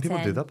not walked seen people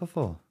in. do that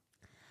before.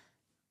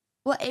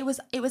 Well, it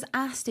was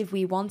asked if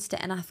we wanted it,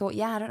 and I thought,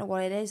 yeah, I don't know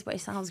what it is, but it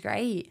sounds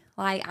great.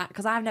 Like,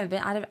 because I've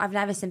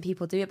never seen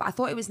people do it, but I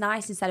thought it was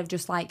nice instead of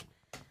just like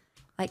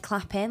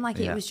clapping. Like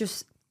Yeah. it was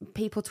just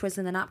people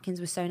twizzling the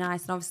napkins was so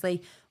nice, and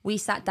obviously we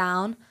sat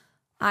down.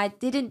 I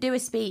didn't do a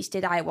speech,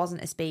 did I? It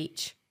wasn't a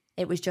speech.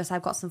 It was just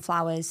I've got some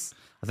flowers.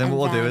 I think and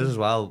what we'll do then- is as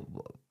well,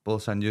 we'll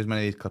send you as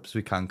many of these clips as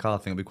we can, Carl. I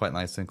think it'd be quite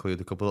nice to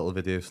include a couple of little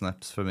video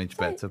snips from each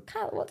bit.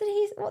 Cal, what did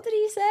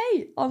he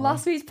say on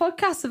last week's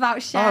podcast about Oh,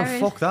 sharing?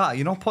 fuck that.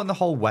 You're not putting the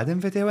whole wedding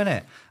video in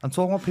it. I'm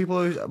talking about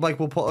people who, like,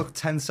 we'll put a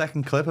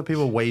 10-second clip of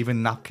people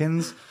waving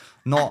napkins,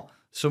 not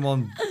my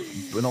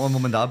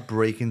mum and dad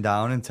breaking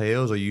down in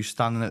tears or you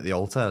standing at the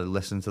altar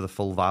listening to the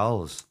full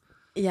vows.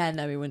 Yeah,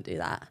 no, we wouldn't do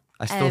that.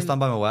 I still stand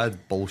by my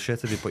word.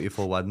 Bullshit if you put your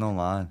full wedding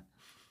online.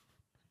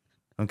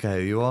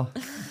 Okay, who you are?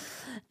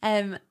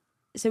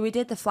 So we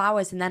did the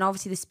flowers, and then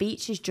obviously the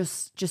speeches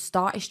just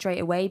started straight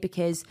away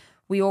because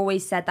we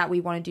always said that we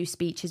want to do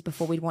speeches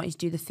before we'd wanted to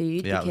do the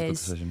food. Yeah, it was a good because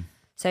decision.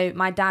 so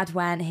my dad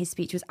went, his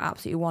speech was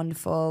absolutely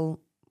wonderful.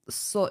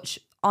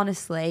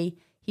 Honestly,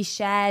 he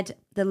shared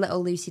the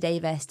little Lucy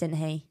Davis, didn't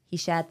he? He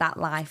shared that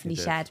life, and he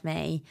did. shared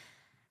me.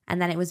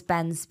 And then it was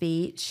Ben's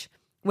speech,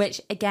 which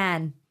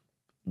again,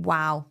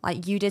 wow,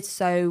 like you did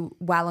so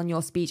well on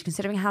your speech,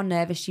 considering how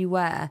nervous you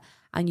were,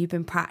 and you've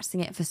been practicing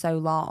it for so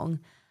long.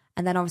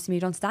 And then obviously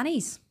moved on to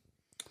Danny's.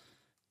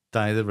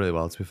 Danny did really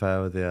well, to be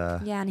fair, with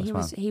the Yeah, and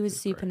this he was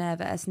super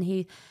nervous, and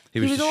he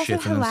was was also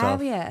shitting himself.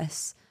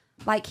 hilarious.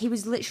 Like he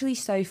was literally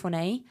so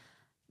funny.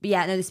 But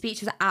yeah, no, the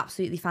speech was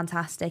absolutely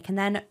fantastic. And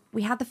then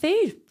we had the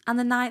food, and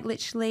the night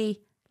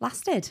literally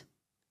lasted.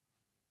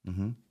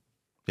 Yeah,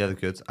 they're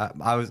good.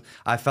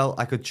 I felt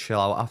I could chill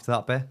out after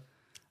that bit.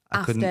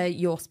 After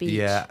your speech.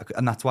 Yeah,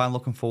 and that's why I'm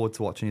looking forward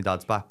to watching your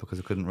dad's back, because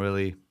I couldn't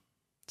really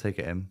take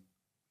it in.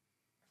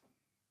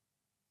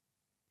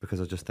 Because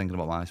I was just thinking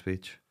about my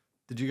speech.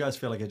 Did you guys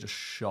feel like it just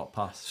shot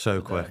past? So the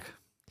day? quick.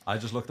 I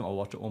just looked at my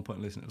watch at one point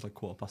and listened. It was like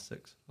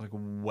 6:15. Like,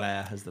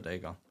 where has the day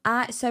gone?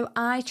 So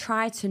I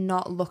tried to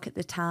not look at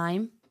the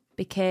time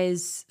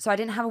because I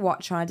didn't have a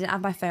watch on. I didn't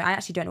have my phone. I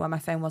actually don't know where my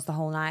phone was the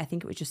whole night. I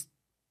think it was just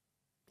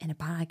in a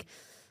bag.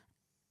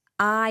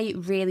 I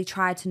really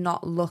tried to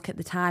not look at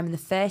the time. And the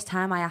first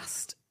time I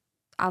asked,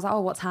 I was like,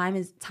 "Oh, what time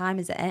is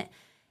it?"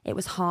 It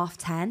was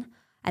 10:30,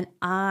 and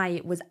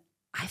I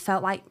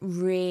felt like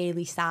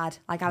really sad.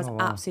 Like I was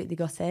absolutely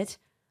gutted.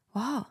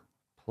 What?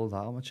 Pull that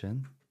on my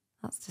chin.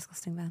 That's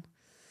disgusting,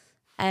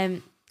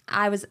 Ben.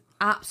 I was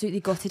absolutely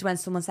gutted when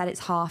someone said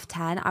it's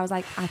 10:30. I was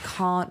like, I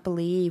can't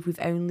believe we've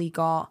only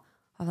got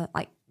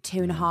like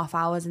 2.5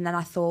 hours. And then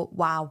I thought,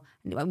 wow,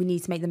 we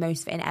need to make the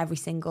most of it in every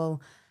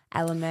single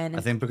element.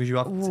 I think because you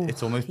have,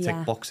 it's almost tick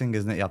yeah. boxing,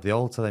 isn't it? You have the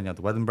altar, then you have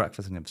the wedding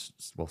breakfast, and you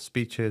have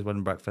speeches,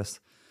 wedding breakfast.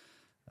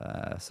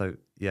 So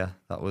yeah,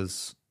 that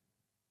was.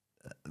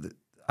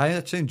 I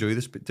actually enjoy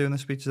doing the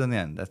speeches in the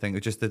end. I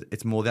think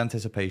it's more the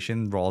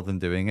anticipation rather than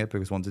doing it,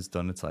 because once it's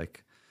done, it's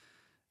like,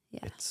 Yeah.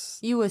 it's.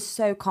 You were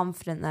so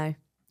confident though.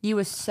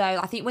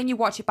 I think when you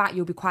watch it back,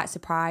 you'll be quite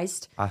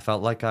surprised I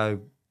felt like I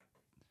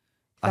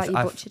that you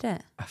butchered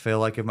it. I feel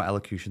like if my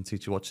elocution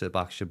teacher watches it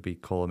back, she'd be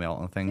calling me out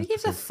on things. Who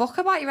gives a fuck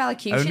about your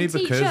elocution Only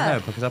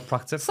teacher? because I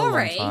practiced it for a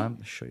Sorry. long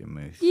time. Shut your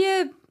mouth.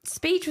 Your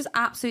speech was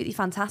absolutely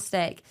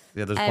fantastic.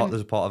 Yeah, there's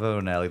a part of it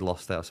when I nearly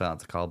lost it. I sent that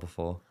to Carl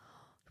before.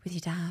 With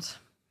your dad.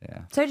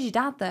 Yeah. So did your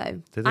dad,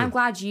 though. Did he? I'm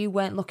glad you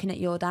weren't looking at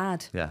your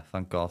dad Yeah,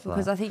 thank God for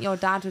because that. I think your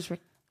dad was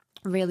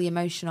really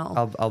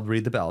emotional. I'll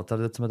read the bit out that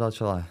I did to my dad,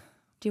 shall I?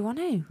 Do you want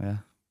to? Yeah.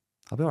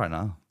 I'll be all right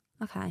now.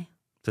 Okay.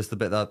 Just the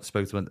bit that I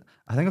spoke to him.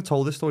 I think I've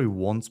told this story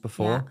once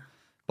before, Yeah.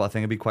 but I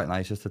think it'd be quite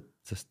nice just to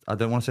I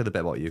don't want to say the bit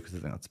about you because I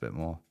think that's a bit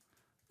more.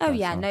 Oh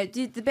yeah, Personal. no.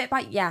 Do the bit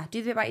about your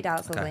dad.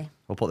 That's lovely.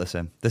 We'll put this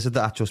in. This is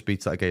the actual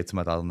speech that I gave to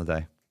my dad on the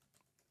day.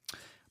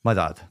 My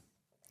dad,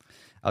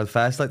 I would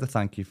first like to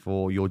thank you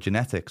for your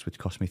genetics, which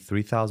cost me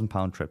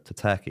 £3,000 trip to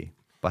Turkey.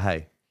 But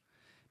hey,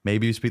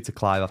 maybe you speak to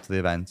Clive after the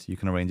event. You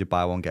can arrange a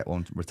buy one, get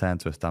one return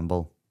to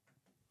Istanbul.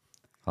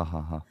 Ha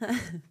ha ha.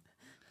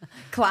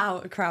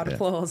 Crowd Yeah.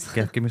 applause.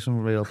 Give me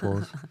some real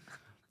applause.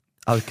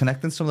 I was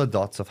connecting some of the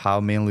dots of how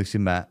me and Lucy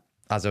met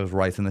as I was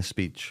writing this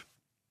speech.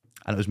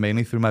 And it was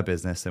mainly through my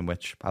business, in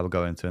which I will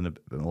go into in a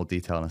bit more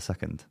detail in a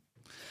second.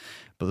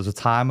 But there was a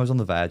time I was on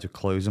the verge of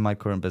closing my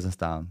current business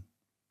down.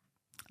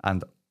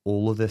 And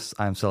all of this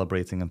I am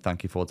celebrating and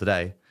thank you for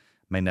today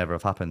may never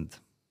have happened.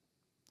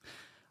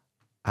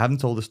 I haven't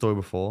told the story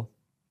before,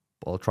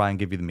 but I'll try and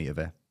give you the meat of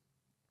it.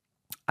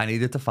 I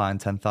needed to find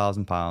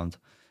 £10,000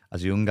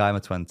 as a young guy in my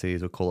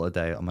 20s would call it a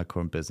day on my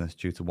current business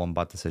due to one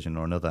bad decision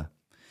or another.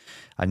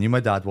 I knew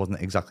my dad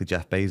wasn't exactly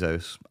Jeff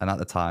Bezos, and at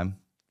the time,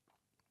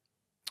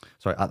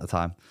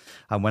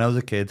 and when I was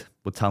a kid,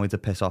 would tell me to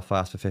piss off if I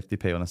asked for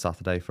 50p on a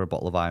Saturday for a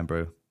bottle of Iron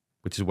Brew,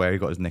 which is where he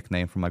got his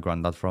nickname from my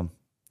granddad from,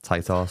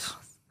 Tight Arse.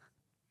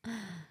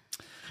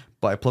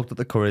 But I plucked up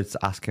the courage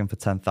to ask him for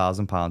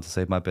 £10,000 to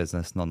save my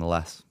business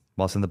nonetheless,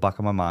 whilst in the back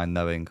of my mind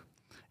knowing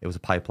it was a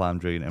pipeline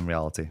dream in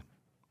reality.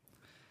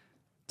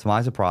 To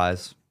my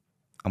surprise,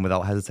 and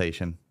without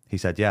hesitation, he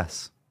said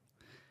yes.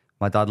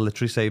 My dad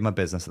literally saved my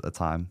business at the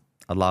time,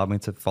 allowed me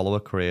to follow a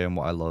career in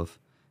what I love,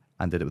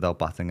 and did it without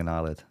batting an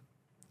eyelid.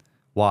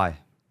 Why?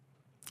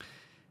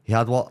 He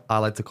had what I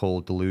like to call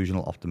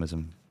delusional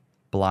optimism,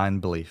 blind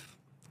belief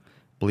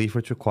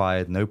which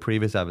required no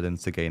previous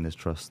evidence to gain his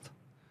trust,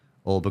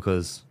 all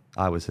because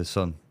I was his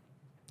son,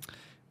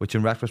 which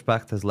in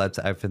retrospect has led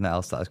to everything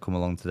else that has come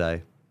along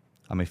today,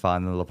 and me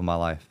finding the love of my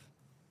life.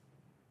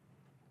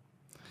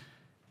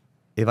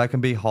 If I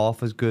can be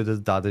half as good as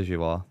dad as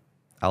you are,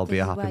 I'll be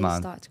a happy man.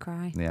 You start to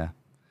cry. Yeah.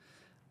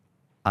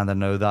 And I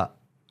know that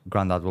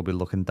granddad will be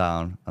looking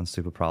down and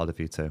super proud of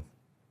you too.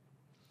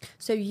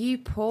 So you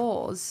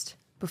paused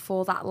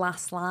before that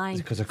last line.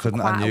 Because I for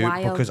couldn't. quite a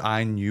while. Because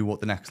I knew what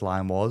the next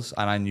line was,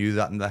 and I knew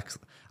that next.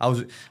 I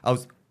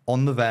was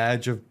on the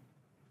verge of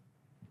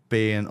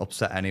being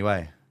upset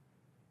anyway,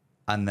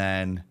 and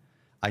then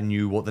I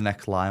knew what the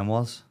next line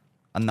was,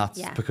 and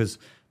that's because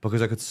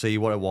I could see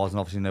what it was, and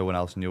obviously no one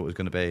else knew what it was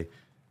going to be.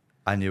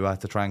 I knew I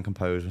had to try and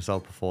compose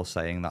myself before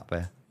saying that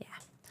bit. Yeah,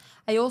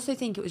 I also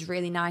think it was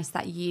really nice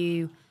that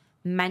you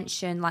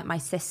mentioned like my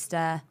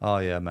sister. Oh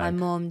yeah, Meg. My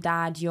mum,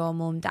 dad, your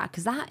mum, dad,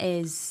 because that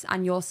is,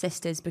 and your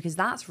sisters, because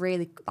that's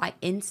really like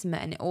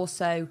intimate, and it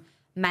also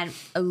meant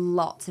a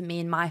lot to me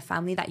and my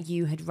family that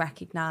you had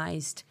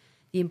recognised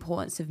the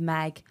importance of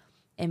Meg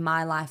in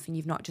my life, and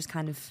you've not just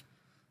kind of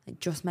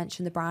just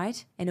mentioned the bride.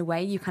 In a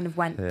way, you kind of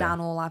went down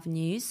all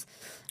avenues.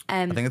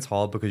 I think it's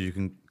hard because you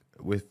can,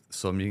 with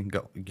some, you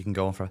can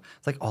go on for.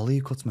 It's like Ollie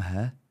who cuts my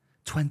hair.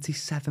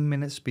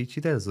 27-minute speech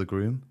he did as the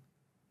groom.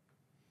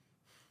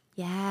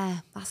 Yeah,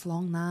 that's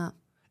long. That.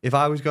 If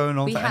I was going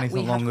on for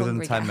anything longer than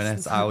 10 guests.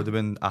 minutes, I would have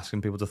been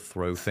asking people to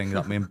throw things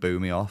at me and boo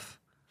me off.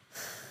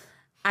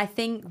 I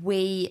think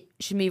we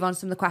should move on to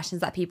some of the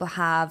questions that people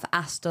have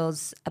asked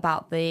us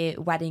about the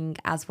wedding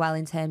as well,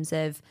 in terms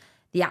of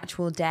the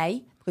actual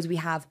day, because we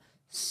have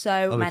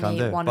so many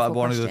wonderful questions. But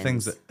one of the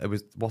things that it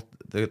was what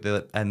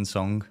the end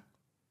song.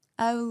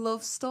 Oh,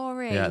 Love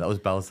Story. Yeah, that was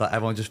bells. That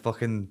everyone just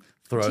fucking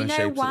throwing shapes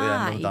at the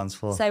end of the dance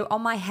floor. So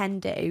on my hen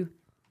do,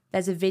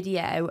 there's a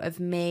video of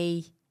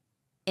me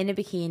in a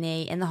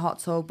bikini in the hot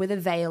tub with a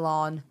veil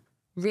on,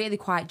 really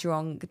quite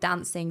drunk,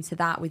 dancing to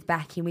that with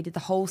Becky, and we did the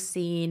whole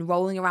scene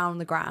rolling around on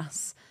the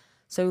grass.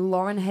 So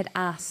Lauren had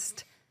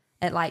asked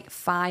at like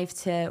 5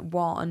 to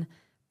 1,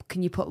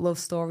 can you put Love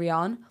Story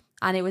on?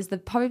 And it was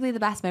probably the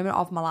best moment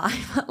of my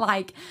life.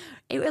 Like,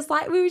 it was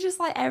like, we were just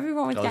like,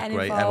 everyone was getting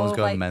great. involved. Everyone's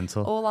going like,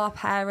 mental. All our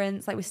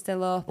parents, like, were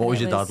still up. What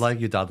was your dad like?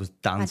 Your dad was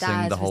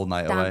dancing the whole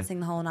night away. Dancing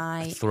the whole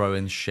night.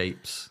 Throwing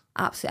shapes.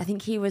 Absolutely. I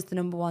think he was the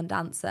number one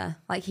dancer.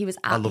 Like, he was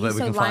I love it.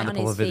 We can find a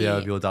proper video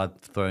of your dad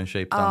throwing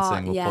shape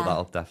dancing. We'll put that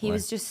up, definitely. He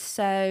was just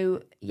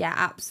so,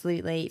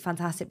 absolutely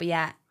fantastic. But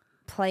yeah,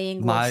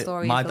 playing Love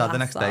Story. My dad the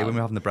next day when we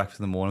were having the breakfast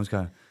in the morning was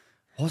going,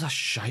 what was that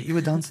shite you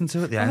were dancing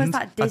to at the end?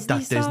 Was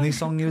that Disney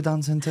song you were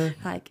dancing to?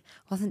 Like,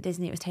 wasn't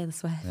Disney, it was Taylor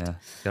Swift. Yeah,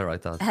 get it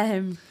right,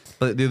 Dad.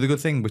 But the other good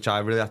thing, which I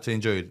really actually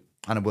enjoyed,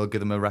 and I will give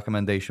them a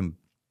recommendation,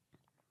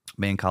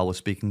 me and Carl were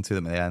speaking to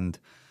them at the end,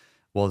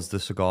 was the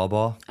cigar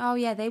bar. Oh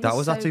yeah, they were That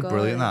was so actually good.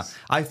 brilliant. That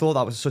I thought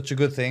that was such a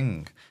good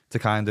thing to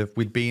kind of,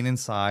 we'd been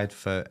inside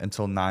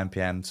until 9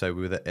 p.m. So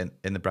we were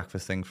in the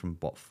breakfast thing from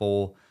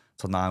 4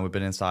 till 9. We've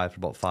been inside for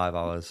about 5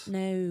 hours.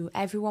 No,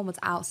 everyone was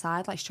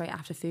outside like straight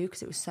after food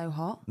because it was so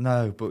hot.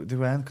 No, but they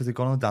weren't, because they'd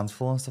gone on the dance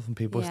floor and stuff, and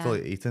people were still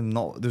eating.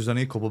 There was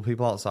only a couple of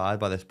people outside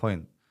by this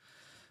point.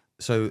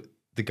 So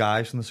the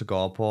guys from the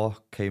cigar bar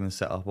came and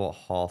set up about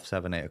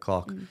 7:30, 8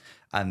 o'clock,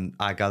 and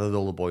I gathered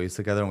all the boys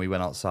together and we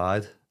went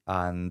outside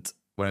and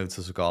went over to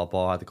the cigar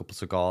bar, had a couple of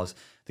cigars.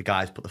 The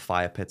guys put the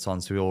fire pits on,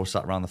 so we all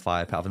sat around the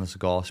fire pit having a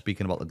cigar,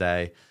 speaking about the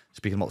day,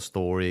 speaking about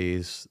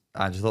stories.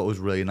 I just thought it was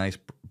a really nice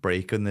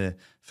break in the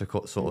for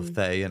sort of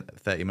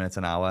 30 minutes,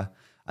 an hour.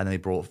 And then they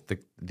brought the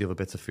other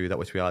bits of food, at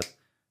which we had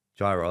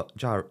gyros,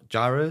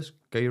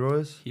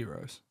 Heroes,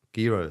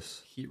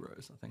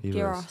 I think.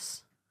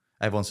 Gyros.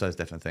 Everyone says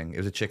different thing. It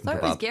was a chicken I kebab.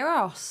 thought it was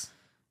gyros.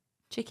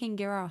 Chicken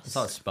gyros. That's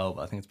how it's spelled,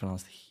 but I think it's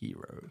pronounced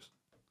Heroes.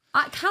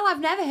 Cal, I've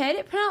never heard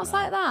it pronounced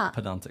like that.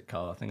 Pedantic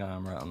Carl. I think I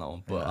am right on that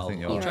one, but I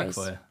think I'll you're check right.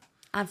 for you.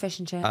 And fish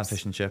and chips. And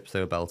fish and chips. They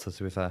were belters,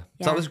 to be fair.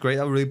 Yeah. So that was great.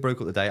 That really broke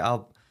up the day.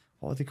 What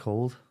are they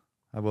called?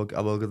 I will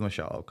give them a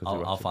shout out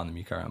because I'll find them.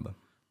 You can't remember.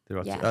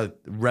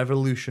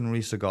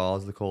 Revolutionary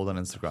Cigars, they're called on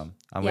Instagram.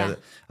 And Yeah.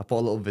 I put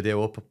a little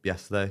video up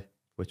yesterday,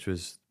 which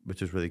was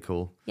really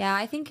cool. Yeah,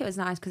 I think it was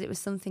nice because it was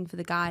something for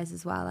the guys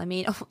as well. I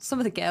mean, some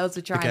of the girls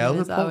were trying The them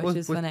girls as well, which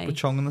was funny. were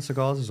chonging the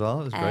cigars as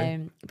well. It was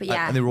great. But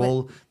yeah, and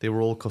they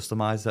were all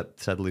customized that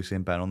said Lucy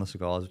and Ben on the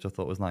cigars, which I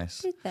thought was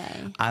nice. did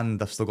they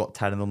And I've still got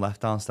 10 of them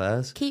left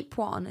downstairs. keep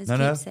one as No.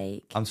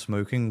 keepsake I'm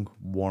smoking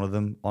one of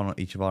them on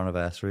each of our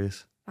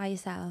anniversaries. by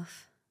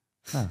yourself?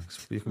 No,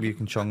 you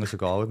can chong a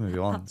cigar with me if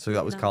you want. So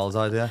that was Nice. Carl's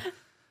idea.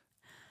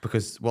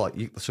 Because,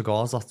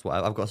 cigars, that's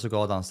what I've got a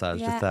cigar downstairs,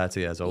 Yeah. just 30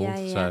 years old. Yeah,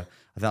 yeah. So I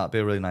think that'd be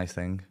a really nice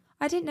thing.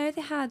 I didn't know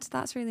they had.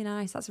 That's really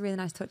nice. That's a really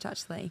nice touch,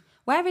 actually.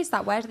 Where is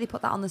that? Where do they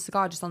put that on the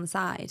cigar? Just on the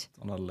side?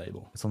 On a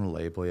label. It's on the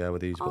label, yeah, where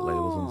they usually put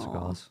labels on the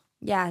cigars.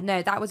 Yeah,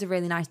 no, that was a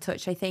really nice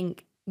touch. I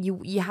think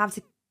you have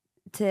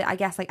to I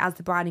guess, like, as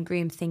the bride and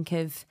groom, think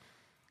of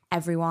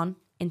everyone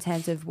in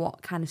terms of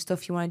what kind of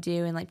stuff you want to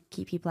do and, like,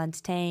 keep people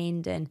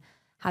entertained and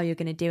how you're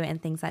going to do it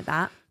and things like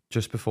that.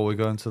 Just before we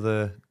go into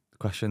the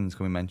questions,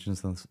 can we mention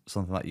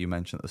something that you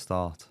mentioned at the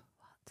start?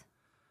 What?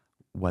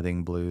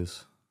 Wedding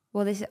blues.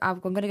 Well, I'm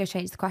going to go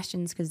straight to the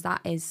questions because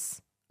that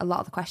is a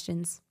lot of the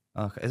questions.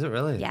 Okay, is it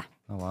really? Yeah.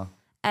 Oh, wow.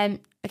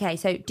 Okay,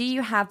 so do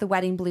you have the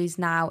wedding blues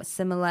now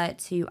similar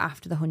to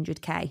after the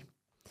 100K?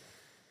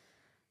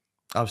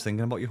 I was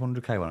thinking about your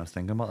 100K when I was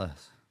thinking about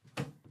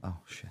this. Oh,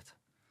 shit.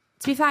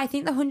 To be fair, I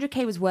think the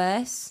 100K was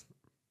worse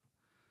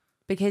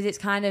because it's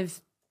kind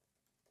of,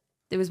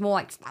 it was more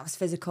like, that was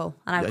physical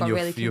and I got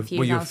really confused.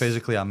 Well, I you're was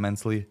physically and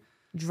mentally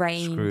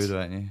drained. screwed,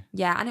 weren't you?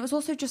 Yeah, and it was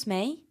also just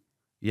me.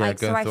 Yeah, Like,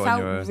 so going I through it on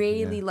your felt own,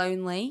 really yeah.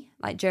 lonely,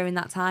 like, during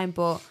that time.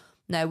 But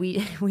no,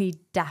 we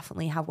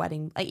definitely have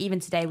wedding, like, even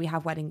today we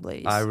have wedding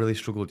blues. I really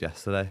struggled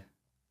yesterday.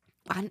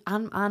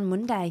 And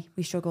Monday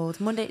we struggled.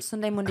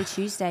 Sunday, Monday,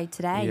 Tuesday,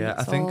 today. Yeah,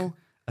 it's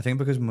I think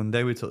because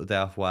Monday we took the day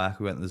off work,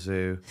 we went to the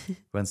zoo,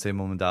 went to see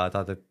mum and dad,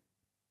 had a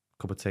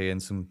cup of tea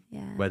and some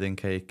Yeah. wedding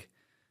cake.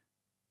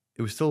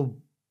 It was still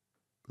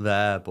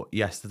there, but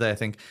yesterday I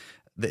think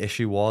the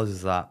issue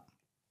is that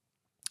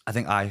I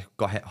think I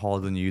got hit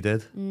harder than you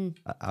did.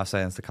 I was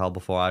saying this to Cal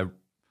before,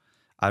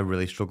 I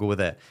really struggle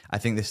with it. I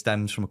think this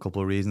stems from a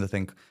couple of reasons. I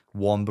think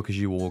one, because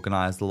you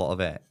organised a lot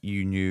of it,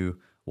 you knew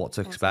what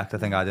to expect. I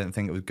think I didn't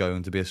think it was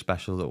going to be as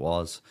special as it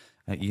was.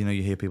 You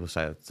hear people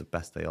say it's the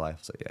best day of your life.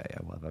 So yeah,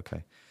 whatever,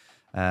 okay.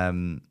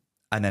 And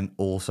then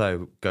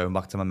also going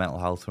back to my mental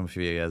health from a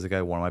few years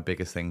ago, one of my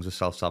biggest things was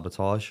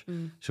self-sabotage.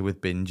 So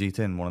with binge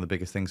eating, one of the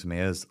biggest things for me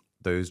is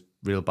those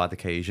real bad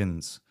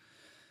occasions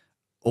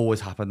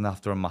always happened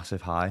after a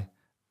massive high.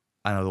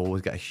 And I'd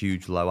always get a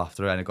huge low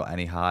after it, and it got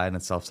any high, and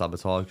I'd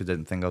self-sabotage because I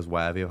didn't think I was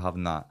worthy of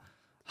having that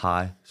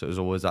high. So it was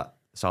always that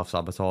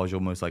self-sabotage,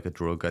 almost like a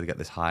drug. I'd get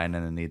this high, and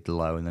then I need the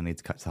low, and then I need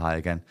to catch the high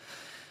again.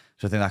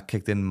 So I think that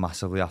kicked in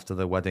massively after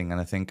the wedding.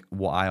 And I think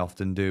what I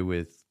often do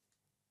with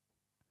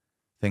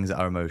things that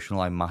are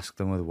emotional, I mask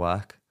them with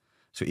work.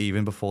 So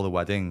even before the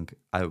wedding,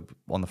 I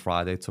on the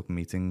Friday took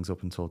meetings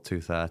up until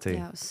 2:30.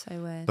 Yeah, it was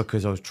so weird.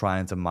 Because I was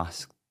trying to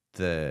mask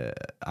the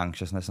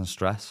anxiousness and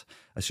stress.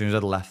 As soon as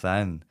I'd left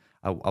then,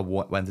 I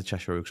went to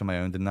Cheshire Oaks on my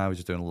own, didn't I? I was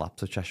just doing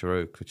laps of Cheshire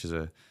Oaks, which is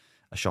a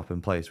shopping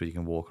place where you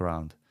can walk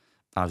around.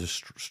 I was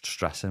just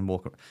stressing.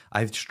 I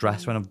have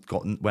stress when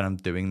I'm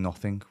doing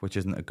nothing, which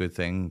isn't a good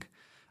thing. And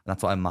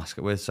that's what I mask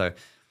it with. So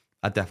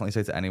I definitely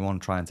say to anyone,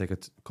 try and take a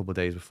couple of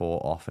days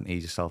before off and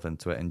ease yourself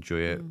into it. Enjoy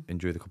it.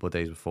 Enjoy the couple of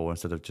days before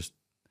instead of just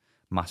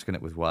masking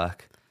it with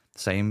work.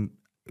 Same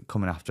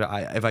coming after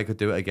it. If I could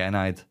do it again,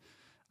 I'd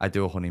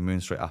do a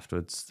honeymoon straight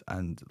afterwards.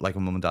 And like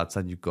my mum and dad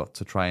said, you've got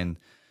to try and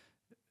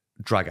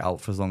drag it out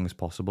for as long as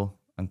possible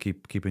and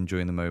keep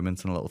enjoying the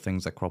moments and little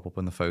things that crop up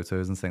in the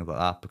photos and things like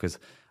that. Because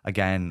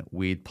again,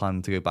 we'd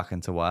planned to go back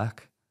into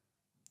work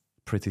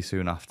pretty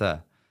soon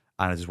after,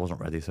 and I just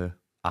wasn't ready to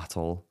at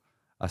all.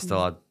 I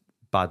still had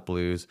bad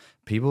blues.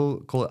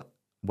 People call it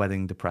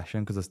wedding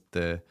depression because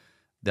the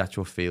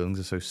actual feelings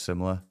are so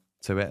similar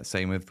to it.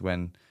 Same with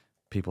when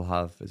people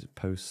have, is it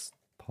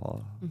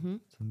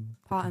Partum.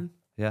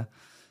 yeah,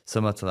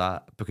 similar to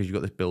that, because you've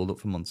got this build up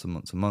for months and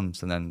months and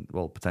months, and then,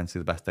 well, potentially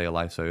the best day of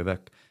life's over.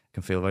 It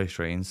can feel very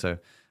strange. So I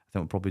think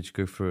we'll probably just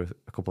go through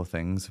a couple of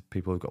things.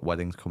 People who've got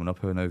weddings coming up,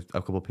 who I know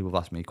a couple of people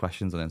have asked me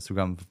questions on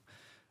Instagram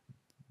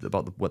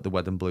about the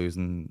wedding blues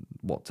and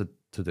what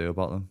to do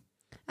about them.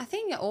 I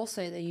think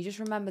also that you just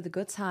remember the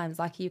good times.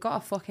 Like, you've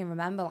got to fucking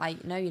remember,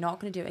 like, no, you're not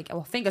going to do it again.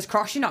 Well, fingers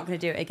crossed you're not going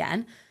to do it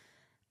again.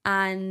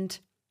 And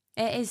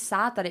it is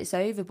sad that it's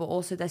over, but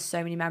also there's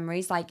so many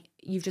memories. Like,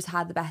 you've just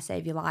had the best day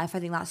of your life. I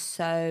think that's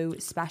so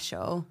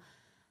special.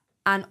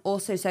 And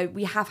also, so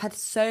we have had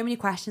so many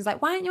questions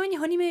like, why aren't you on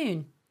your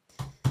honeymoon?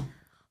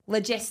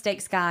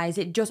 Logistics, guys.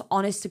 It just,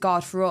 honest to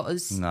God, for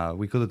us. No,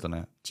 we could have done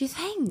it. Do you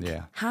think?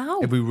 Yeah.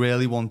 How? If we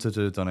really wanted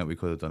to have done it, we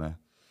could have done it.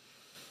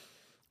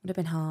 Would have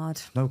been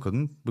hard. No, we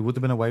couldn't. We would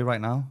have been away right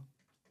now.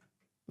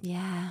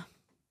 Yeah.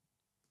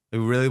 If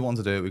we really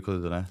wanted to do it, we could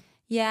have done it.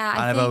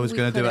 Yeah. And if I was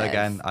going to do it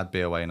again, I'd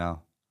be away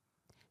now.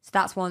 So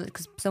that's one,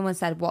 because someone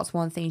said, what's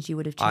one thing you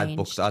would have I'd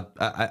changed? booked.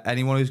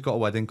 Anyone who's got a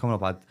wedding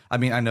coming up. I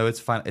mean, I know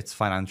it's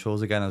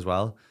financials again as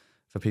well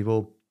for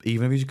people.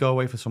 Even if you just go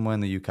away for somewhere in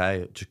the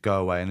UK, just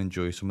go away and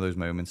enjoy some of those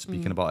moments.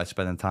 Speaking about it,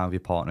 spending time with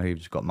your partner who you've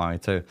just got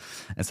married to,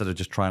 instead of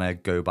just trying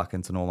to go back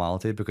into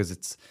normality,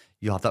 because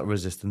you'll have that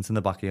resistance in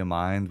the back of your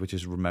mind, which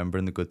is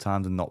remembering the good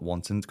times and not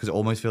wanting, because it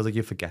almost feels like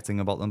you're forgetting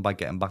about them by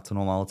getting back to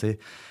normality.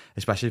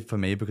 Especially for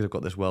me, because I've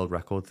got this world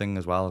record thing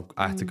as well.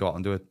 I had to go out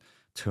and do a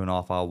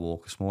 2.5 hour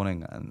walk this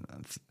morning, and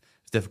it's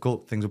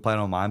difficult. Things were playing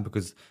on my mind,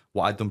 because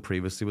what I'd done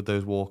previously with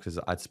those walks is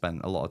I'd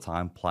spent a lot of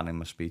time planning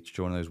my speech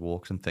during those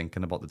walks and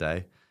thinking about the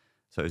day.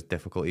 So it was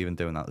difficult even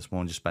doing that this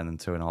morning, just spending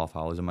 2.5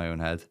 hours in my own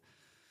head.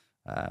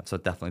 So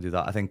I'd definitely do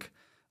that. I think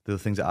the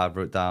things that I've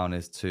wrote down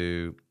is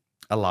to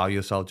allow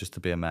yourself just to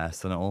be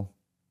immersed in it all.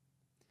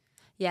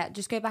 Yeah,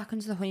 just go back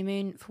onto the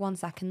honeymoon for 1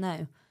 second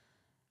though.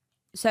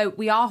 So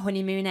we are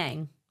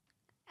honeymooning.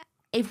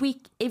 If we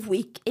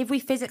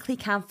physically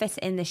can fit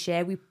it in this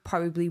year, we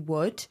probably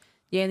would.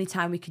 The only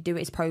time we could do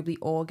it is probably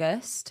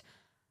August.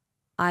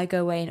 I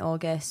go away in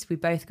August. We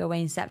both go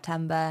away in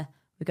September.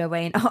 We go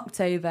away in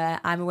October.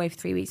 I'm away for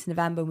 3 weeks in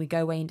November, and we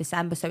go away in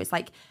December. So it's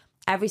like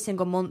every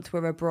single month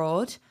we're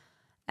abroad.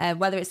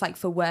 Whether it's like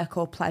for work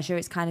or pleasure,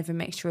 it's kind of a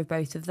mixture of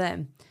both of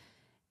them.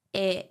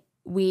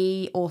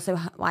 We also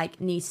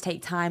like need to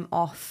take time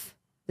off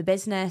the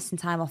business and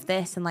time off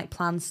this and like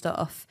plan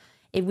stuff.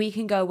 If we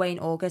can go away in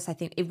August, I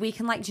think if we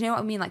can, like, do you know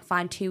what I mean? Like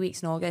find 2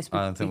 weeks in August.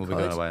 I don't think we'll be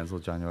going away until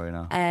January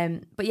now.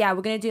 But yeah,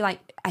 we're going to do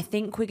I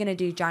think we're going to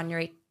do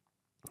January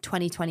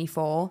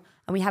 2024.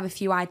 And we have a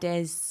few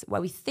ideas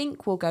where we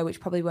think we'll go, which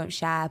probably won't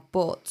share,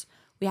 but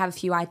we have a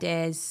few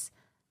ideas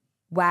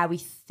where we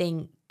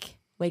think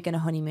we're going to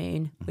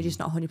honeymoon. We're just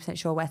not 100%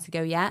 sure where to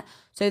go yet.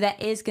 So there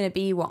is going to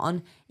be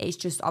one. It's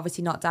just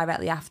obviously not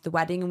directly after the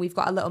wedding. And we've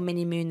got a little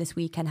mini moon this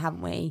weekend,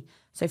 haven't we?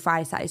 So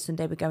Friday, Saturday,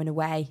 Sunday, we're going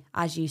away,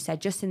 as you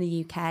said, just in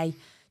the UK,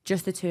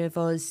 just the two of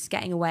us,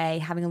 getting away,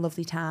 having a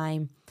lovely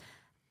time.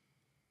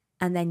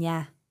 And then,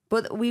 yeah.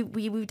 But we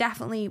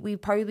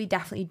probably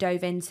definitely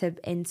dove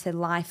into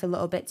life a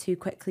little bit too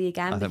quickly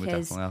again. I think we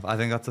definitely have. I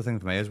think that's the thing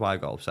for me, is why I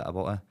got upset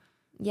about it.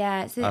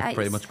 Yeah, I've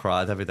pretty much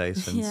cried every day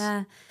since.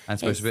 Yeah, and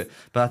supposed to be,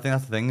 but I think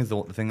that's the thing, is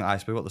the thing that I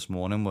spoke about this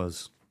morning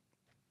was,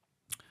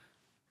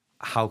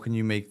 how can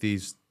you make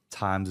these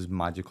times as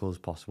magical as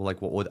possible?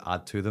 Like, what would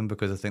add to them?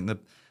 Because I think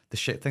the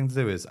shit thing to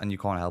do is, and you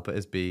can't help it,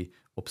 is be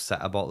upset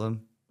about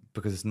them,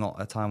 because it's not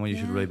a time when you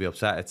should really be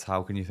upset. It's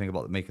how can you think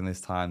about making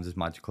these times as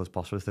magical as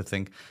possible? To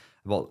think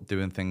about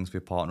doing things with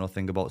your partner, or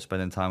think about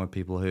spending time with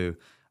people who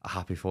are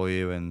happy for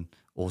you and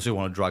also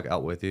want to drag it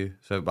out with you.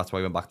 So that's why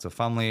we went back to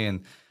family,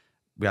 and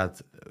we had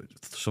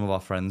some of our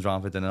friends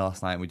around for dinner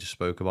last night, and we just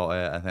spoke about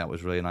it. I think that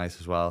was really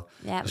nice as well.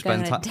 Yeah, we're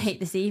going on a date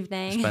this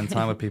evening. Spend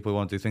time with people who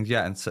want to do things.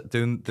 Yeah, and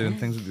doing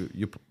things with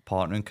your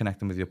partner and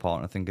connecting with your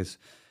partner, I think is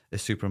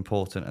super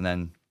important. And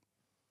then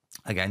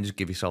again, just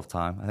give yourself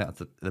time. I think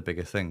that's the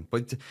biggest thing.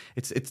 But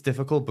it's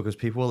difficult, because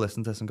people will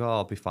listen to this and go, "Oh,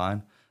 I'll be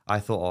fine." I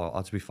thought, "Oh,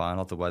 I'll just be fine. I'll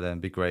have the wedding,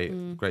 be great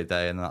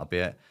day, and that'll be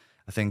it."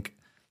 I think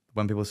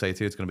when people say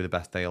to you it's going to be the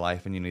best day of your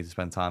life and you need to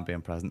spend time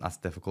being present, that's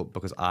difficult,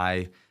 because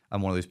I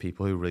am one of those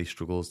people who really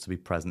struggles to be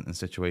present in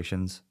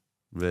situations.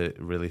 Really,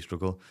 really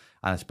struggle.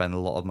 And I spend a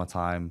lot of my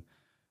time,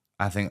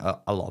 I think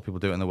a lot of people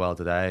do it in the world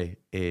today,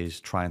 is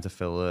trying to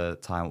fill the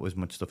time with as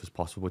much stuff as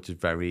possible, which is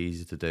very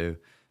easy to do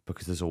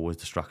because there's always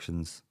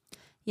distractions.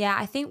 Yeah,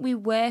 I think we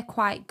were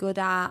quite good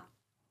at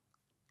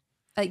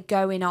like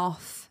going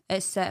off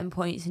at certain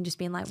points and just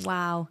being like,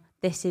 wow,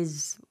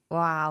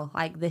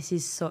 like this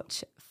is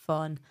such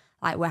fun.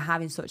 Like we're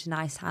having such a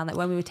nice time. Like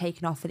when we were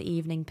taking off for the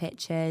evening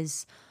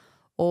pictures,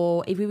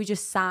 or if we were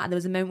just sat, and there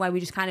was a moment where we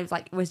just kind of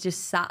like was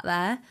just sat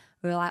there.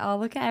 We were like, oh,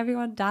 look at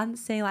everyone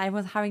dancing. Like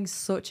everyone's having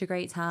such a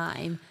great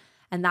time.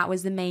 And that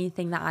was the main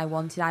thing that I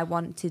wanted. I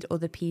wanted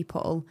other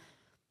people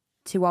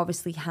to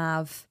obviously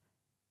have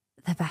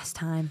the best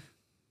time.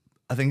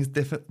 I think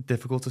it's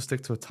difficult to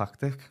stick to a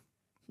tactic.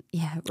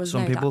 Yeah, it was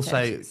some no people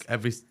tactics.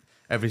 say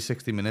every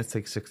 60 minutes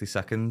take 60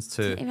 seconds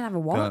to Didn't even have a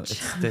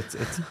watch. It's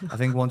I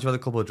think once you've had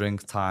a couple of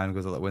drinks, time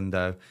goes out the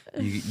window.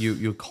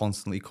 You're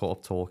constantly caught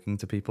up talking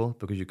to people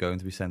because you're going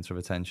to be centre of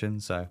attention.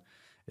 So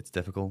it's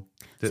difficult.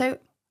 So,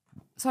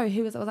 sorry,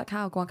 who was that? Was that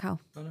Kyle? Go on, Kyle.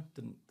 No,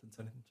 didn't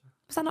say anything.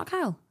 Was that not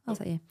Kyle? Was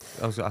that you?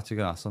 I was actually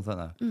going to ask something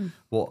now.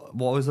 What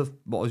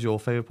was your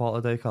favourite part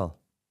of the day, Kyle?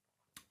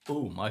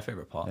 Oh, my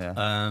favourite part. Yeah.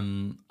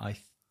 I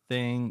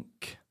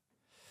think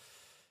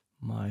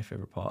my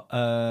favourite part.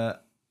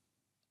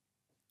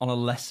 On a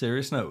less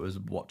serious note, was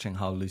watching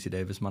how Lucy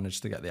Davis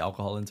managed to get the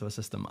alcohol into her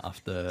system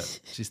after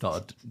she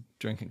started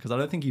drinking. Because I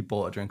don't think you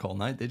bought a drink all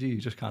night, did you? You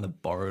just kind of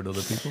borrowed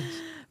other people's.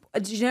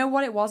 Do you know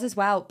what it was as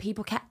well?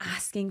 People kept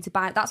asking to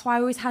buy. That's why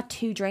I always had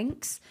 2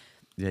 drinks.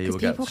 Yeah, you will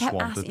get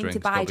swamped with drinks. To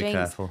buy Gotta be drinks,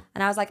 careful.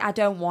 and I was like, I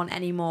don't want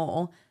any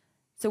more.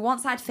 So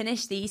once I'd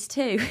finished these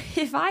 2,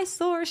 if I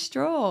saw a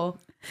straw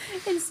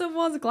in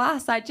someone's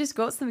glass, I'd just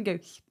go up to them and go.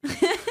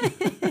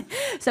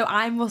 So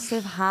I must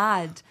have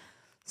had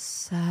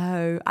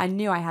So I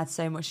knew I had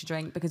so much to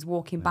drink because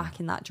walking back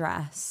in that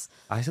dress.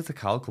 I said to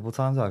Cal a couple of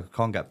times, I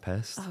can't get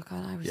pissed. Oh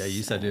God, I was. Yeah,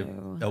 you said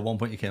so... at one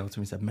point you came up to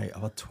me and said, "Mate,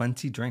 I've had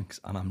 20 drinks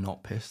and I'm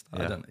not pissed."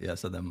 I Yeah. don't. Yeah,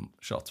 so then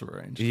shots were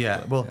arranged. Yeah,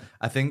 But, well,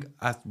 I think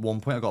at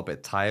one point I got a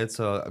bit tired,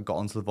 so I got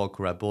onto the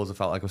vodka Red Bulls. I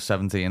felt like I was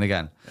 17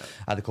 again. Yeah.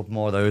 I had a couple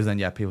more of those, and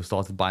yeah, people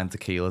started buying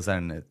tequilas,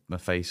 then my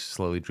face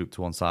slowly drooped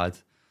to one side.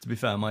 To be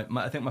fair,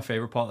 I think my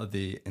favorite part of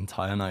the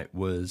entire night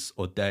was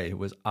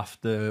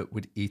after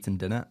we'd eaten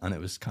dinner and it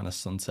was kind of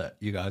sunset.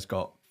 You guys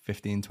got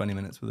 15, 20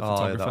 minutes with the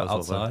photographer that was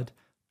outside, lovely.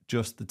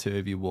 just the two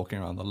of you walking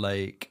around the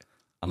lake.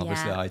 And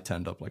obviously Yeah. I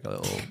turned up like a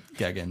little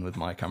geg in with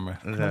my camera.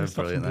 That was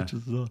brilliant, though.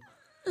 Pictures as well.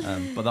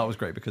 But that was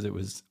great because it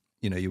was,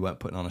 you weren't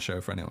putting on a show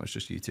for anyone. It was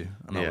just you two.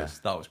 And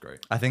that was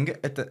great. I think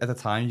at the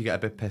time you get a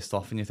bit pissed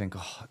off and you think,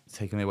 oh, it's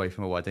taking me away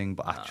from a wedding,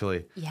 but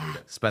actually, Yeah.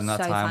 spend that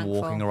So time thankful.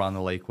 walking around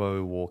the lake where we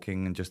were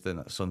walking, and just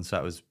the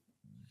sunset was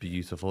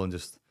beautiful, and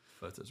just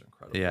Photos are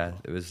incredible. yeah,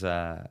 it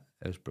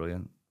was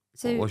brilliant.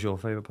 So What was your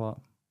favorite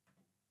part?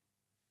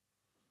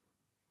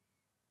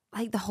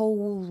 like the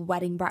whole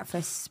wedding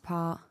breakfast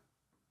part.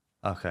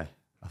 Okay,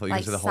 I thought you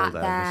Like, said the whole sat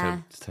day.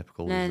 there. It's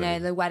typical. No,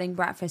 the wedding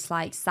breakfast,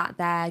 like sat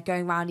there,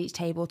 going around each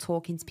table,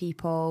 talking to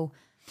people,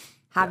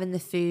 having the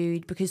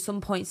food. Because some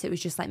points it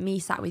was just like me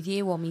sat with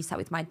you or me sat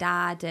with my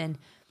dad. And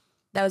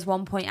there was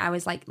one point I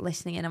was like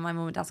listening in on my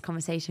mum and dad's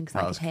conversation because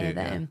That I was could hear cute,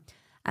 yeah. them.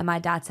 And my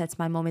dad said to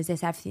my mum, "Is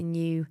this everything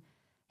you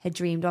had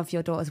dreamed of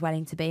your daughter's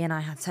wedding to be?" And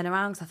I had to turn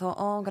around because I thought,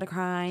 oh, I'm going to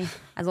cry.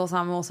 As also,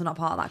 I'm also not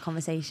part of that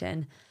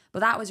conversation. But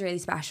that was really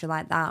special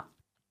like that.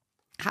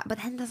 But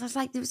then there was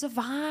like, there was a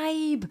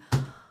vibe.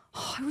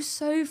 Oh, it was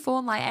so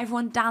fun. Like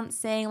everyone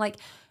dancing, like,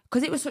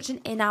 because it was such an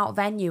in-out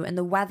venue and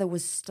the weather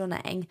was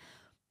stunning.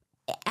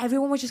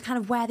 Everyone was just kind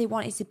of where they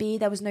wanted to be.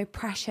 There was no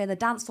pressure. The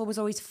dance floor was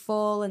always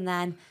full. And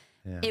then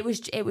it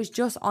was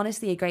just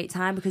honestly a great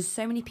time because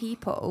so many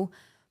people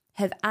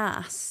have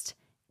asked,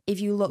 if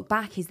you look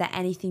back, is there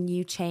anything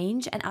you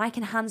change? And I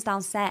can hands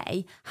down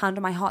say, hand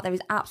on my heart, there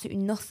is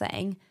absolutely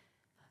nothing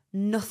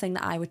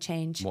that I would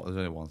change. What was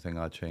only one thing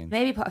I'd change?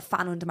 Maybe put a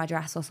fan under my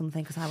dress or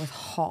something because I was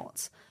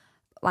hot.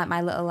 Like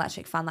my little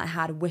electric fan that I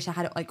had, wish I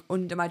had it like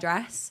under my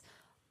dress.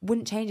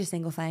 Wouldn't change a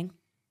single thing.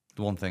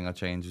 The one thing I'd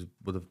change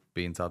would have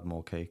been to add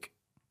more cake.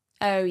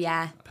 Oh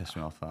yeah, Pissed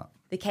me off that.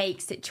 the cake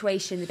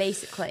situation.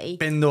 Basically,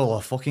 Binned all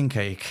the fucking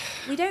cake.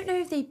 we don't know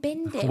if they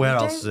binned it. Where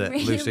We else is don't it,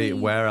 really, Lucy?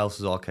 Where else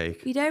is our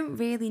cake? We don't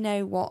really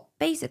know what.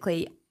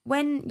 Basically,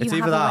 when you It's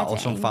have either a that wedding, or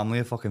some family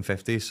of fucking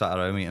 50s sat at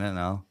home eating it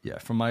now. Yeah,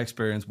 from my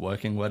experience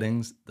working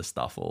weddings, the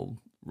staff all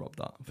robbed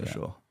that for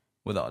sure,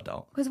 without a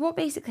doubt. Because what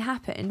basically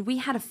happened, we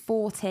had a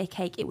 4-tier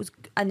cake.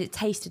 And it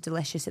tasted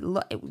delicious. It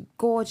was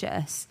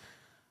gorgeous.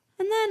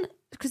 And then,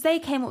 because they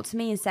came up to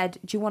me and said,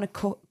 "Do you want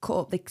to cut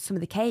up some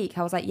of the cake?"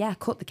 I was like, "Yeah,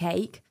 cut the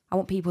cake. I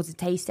want people to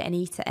taste it and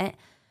eat it."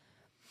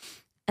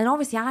 And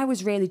obviously, I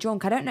was really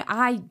drunk. I don't know.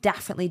 I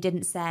definitely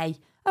didn't say,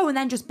 "Oh," and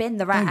then just bin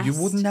the rest. No,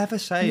 you would never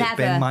say Never.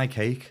 bin my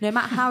cake. No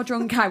matter how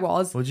drunk I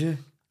was. Would you?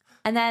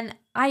 And then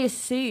I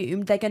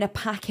assumed they're going to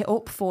pack it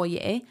up for you.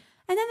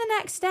 And then the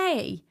next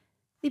day,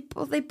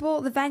 they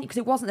bought the venue, because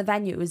it wasn't the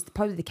venue, it was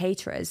probably the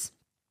caterers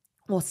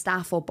or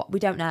staff, or we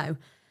don't know.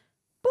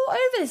 Bought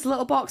over this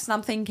little box, and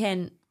I'm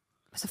thinking, it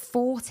was a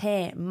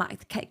 4-tier.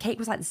 The cake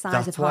was like the size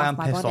That's of why half I'm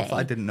my pissed body. off that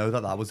I didn't know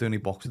that was the only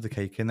box with the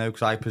cake in there,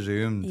 because I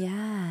presumed.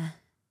 Yeah.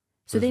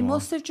 So There's they more.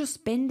 must have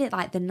just binned it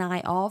like the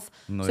night of.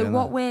 No, So yeah,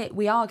 what no.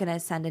 we are going to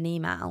send an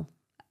email,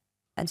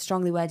 and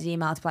strongly worded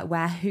email to be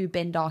like, who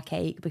binned our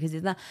cake, because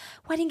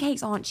wedding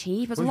cakes aren't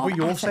cheap. There's a lot of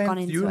you're effort gone saying,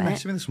 into you were it.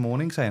 messaging me this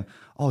morning saying,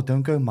 "Oh,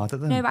 don't go mad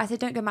at them." No, but I said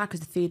don't go mad because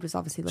the food was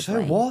obviously lovely.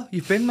 So what?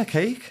 You've been my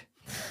cake.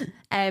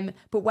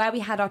 But where we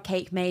had our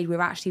cake made, we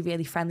were actually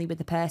really friendly with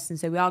the person,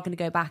 so we are going to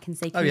go back and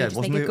say, Oh can yeah, you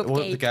just make wasn't a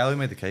it? The cupcake? girl who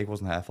made the cake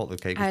wasn't her fault. The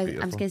cake was I'm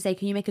beautiful. just going to say,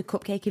 can you make a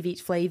cupcake of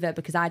each flavour,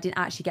 because I didn't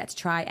actually get to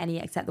try any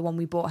except the one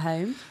we brought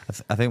home.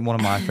 I think one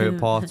of my favorite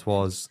parts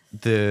was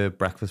the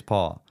breakfast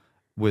part.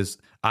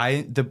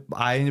 I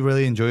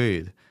really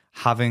enjoyed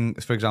having,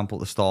 for example,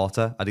 the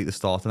starter. I'd eat the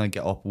starter and then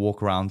get up,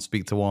 walk around,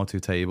 speak to 1 or 2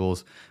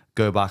 tables,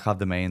 go back, have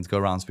the mains, go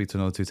around, speak to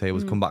another 2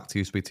 tables, come back to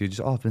you, speak to you.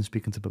 Just, I've been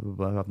speaking to blah, blah,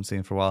 blah, I haven't seen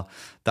him for a while.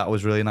 That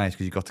was really nice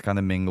because you got to kind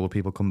of mingle with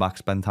people, come back,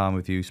 spend time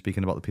with you,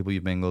 speaking about the people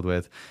you've mingled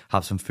with,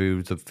 have some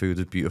food. The food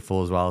was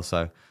beautiful as well.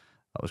 So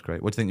that was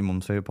great. What do you think your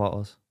mum's favourite part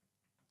was?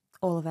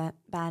 All of it,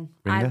 Ben.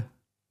 Ring her.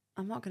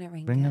 I'm not going to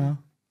ring Ring her her. now.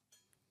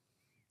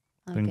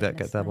 Oh, Get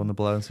goodness Deb on me. the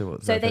blow and see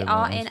what So their they favourite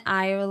are one was. in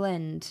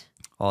Ireland,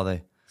 Are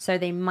they? so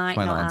they might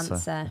Might not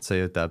answer. I'd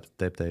say Deb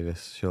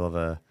Davis. She'll have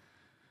a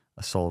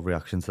soul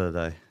reaction to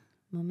the day.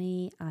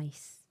 Mummy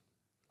ice,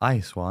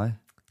 Ice, why?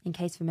 in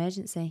case of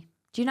emergency.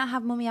 Do you not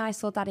have mummy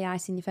ice or daddy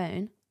ice in your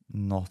phone?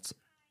 Not.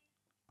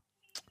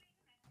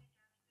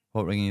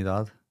 What, ringing your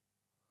dad?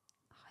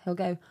 He'll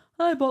go,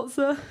 "Hi,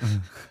 Botser."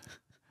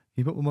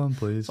 You put one,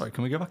 please. Sorry,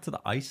 can we go back to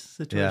the ice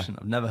situation?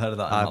 I've never heard of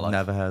that in my I've life.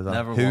 never heard of that.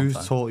 Never Who's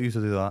one time. taught you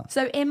to do that?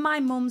 So in my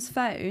mum's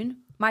phone,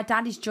 my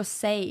daddy's just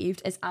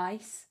saved as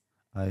ice.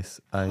 Ice,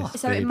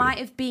 So baby. it might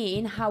have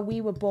been how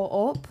we were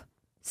brought up,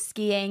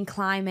 skiing,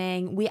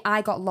 climbing.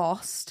 I got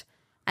lost,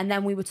 And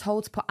then we were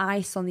told to put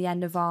ice on the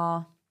end of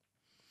our...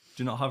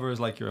 Do you not have her as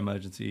like your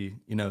emergency,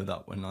 you know,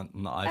 that when on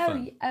the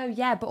iPhone? Oh,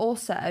 yeah, but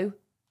also,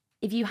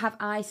 if you have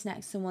ice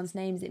next to someone's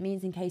names, it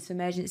means in case of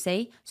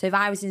emergency. So if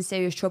I was in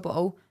serious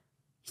trouble,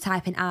 you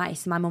type in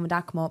ice, and my mum and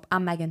dad come up,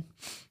 and Megan.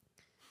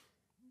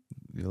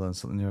 You learn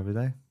something new every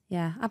day.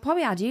 Yeah, I'd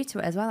probably add you to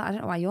it as well. I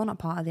don't know why you're not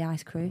part of the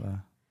ice crew.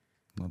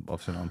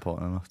 Obviously not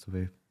important enough to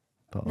be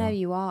part No, of that.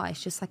 you are.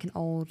 It's just like an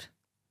old...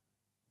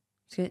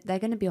 They're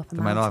going to be up a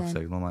They might not have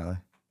mountain. signal, might they?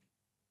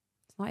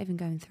 It's not even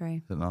going through.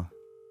 Is it not?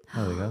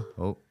 There we go.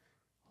 Oh, I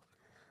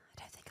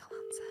don't think I'll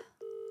answer.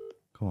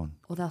 come on.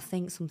 Or they'll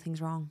think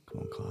something's wrong.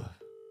 Come on, Clive.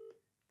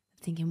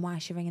 Thinking, why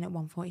is she ringing at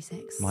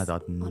 1:46? My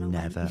dad on a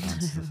never Wednesday?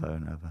 answers the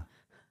phone, ever.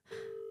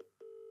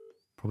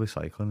 Probably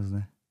cycling, isn't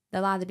he?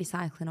 They'll either be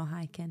cycling or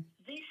hiking.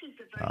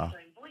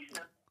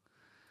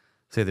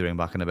 See if they ring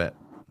back in a bit.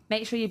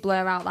 Make sure you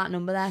blur out that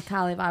number there,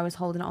 Carl, if I was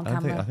holding it on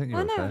camera. I think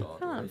you're no, okay.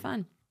 no, I'm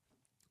fine.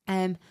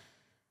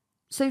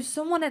 So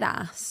someone had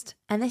asked,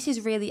 and this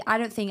is really, I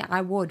don't think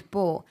I would,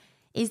 but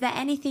is there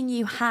anything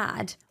you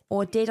had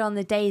or did on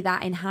the day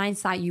that in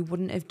hindsight you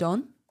wouldn't have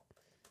done?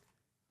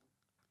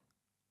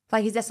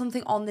 Like, is there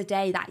something on the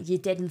day that you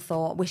did and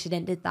thought, wish I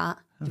didn't did that?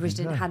 Wish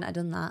I hadn't have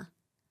done that?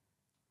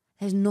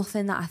 There's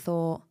nothing that I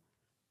thought.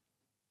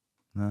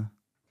 No.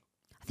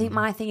 I think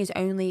my thing is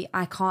only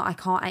I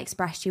can't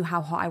express to you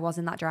how hot I was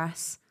in that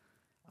dress.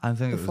 I don't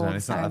think Before the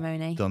there's anything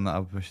ceremony. I've done that I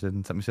wish I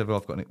didn't. Let me see if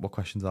I've got what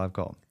questions I've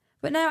got.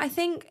 But no, I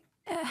think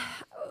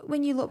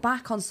when you look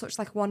back on such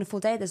like a wonderful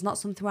day, there's not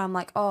something where I'm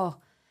like, oh,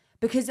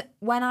 because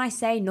when I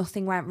say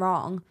nothing went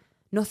wrong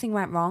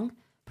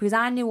because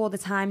I knew all the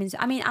timings.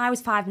 I mean, I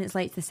was 5 minutes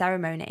late to the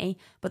ceremony,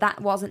 but that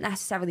wasn't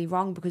necessarily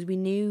wrong because we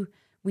knew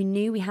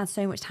we had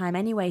so much time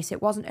anyway, so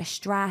it wasn't a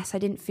stress. I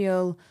didn't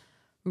feel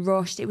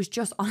rushed. It was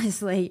just,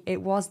 honestly,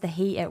 it was the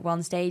heat at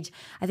one stage.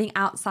 I think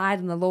outside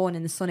on the lawn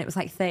in the sun, it was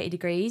like 30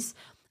 degrees.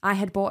 I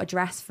had bought a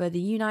dress for the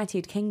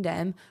United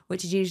Kingdom,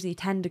 which is usually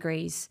 10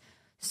 degrees.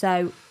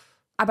 So,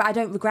 but I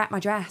don't regret my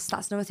dress.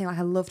 That's another thing. Like,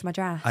 I loved my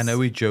dress. I know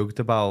we joked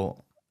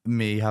about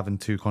me having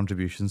 2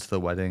 contributions to the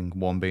wedding.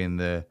 One being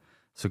the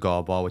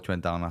cigar bar, which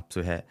went down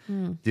absolute hit.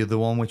 The other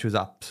one, which was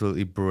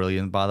absolutely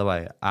brilliant, by the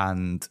way.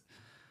 And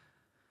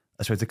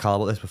I spoke to Carl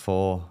about this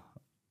before.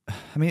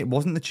 I mean, it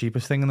wasn't the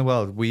cheapest thing in the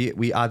world.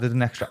 We added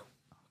an extra...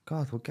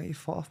 God, we'll get your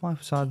foot off my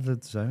side of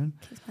the zone.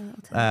 Kiss my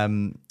little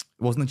toe.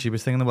 It wasn't the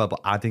cheapest thing in the world,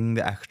 but adding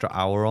the extra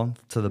hour on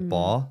to the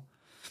bar.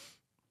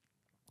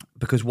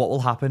 Because what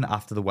will happen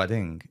after the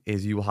wedding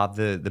is you will have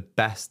the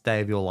best day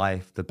of your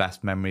life, the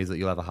best memories that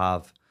you'll ever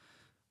have.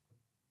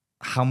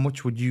 How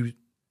much would you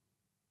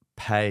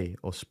pay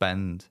or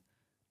spend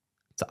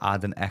to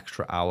add an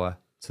extra hour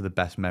to the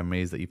best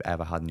memories that you've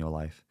ever had in your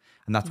life?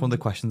 And that's one of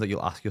the questions that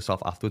you'll ask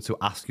yourself afterwards. So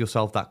ask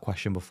yourself that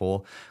question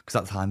before, because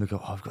at the time you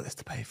go, oh, I've got this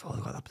to pay for,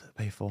 I've got that to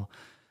pay for.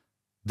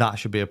 That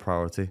should be a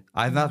priority.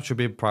 I think that should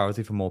be a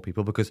priority for more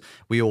people, because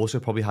we also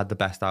probably had the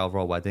best hour of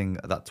our wedding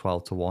at that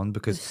 12 to 1, It was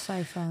because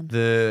so fun.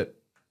 the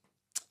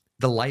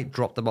light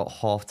dropped about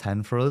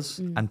 10:30 for us,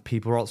 and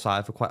people were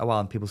outside for quite a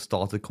while, and people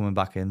started coming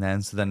back in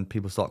then. So then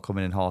people start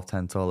coming in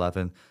 10:30 to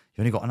 11.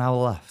 You only got an hour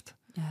left.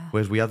 Yeah.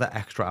 Whereas we had that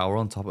extra hour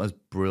on top. It was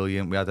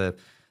brilliant. We had a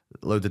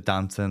load of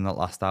dancing that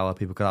last hour.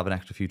 People could have an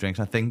extra few drinks.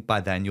 I think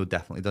by then you're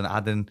definitely done.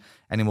 Adding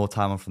any more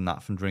time on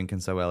from drinking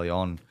so early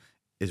on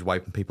is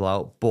wiping people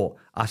out. But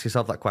ask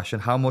yourself that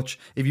question: how much,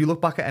 if you look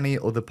back at any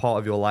other part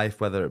of your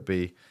life, whether it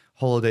be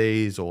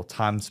holidays or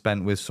time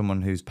spent with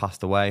someone who's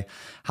passed away,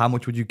 how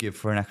much would you give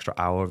for an extra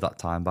hour of that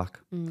time back?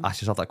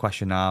 Ask yourself that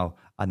question now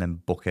and then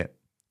book it.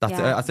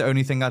 That's the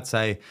only thing I'd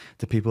say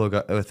to people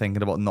who are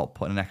thinking about not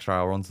putting an extra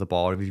hour onto the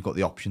bar. If you've got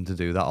the option to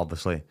do that,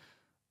 obviously,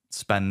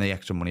 spend the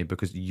extra money,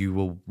 because you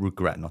will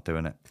regret not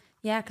doing it.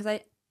 Yeah, because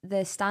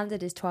the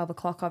standard is 12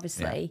 o'clock,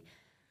 obviously.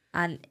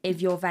 Yeah. And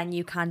if your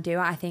venue can do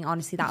it, I think,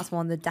 honestly, that's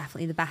one of the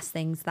definitely the best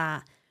things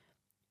that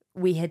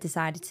we had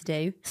decided to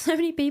do. So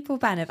many people,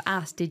 Ben, have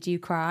asked, did you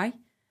cry?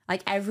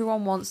 Like,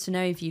 everyone wants to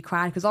know if you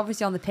cried, because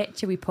obviously on the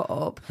picture we put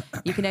up,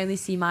 you can only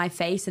see my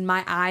face, and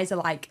my eyes are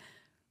like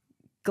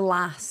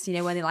glass, you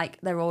know, when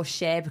they're all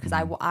sheer, because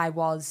I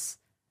was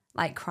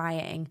like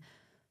crying.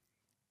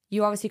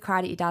 You obviously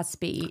cried at your dad's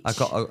speech. I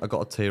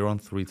got a tear on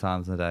 3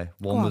 times in a day.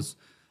 One was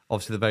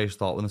obviously the very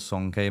start when the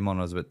song came on.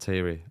 I was a bit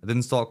teary. I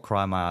didn't start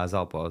crying my eyes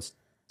out, but I was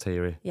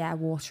teary. Yeah,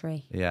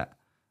 watery. Yeah,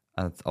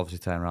 and obviously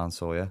turned around and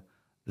saw you.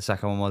 The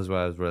second one was where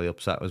I was really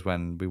upset was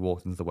when we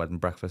walked into the wedding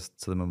breakfast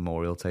to the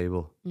memorial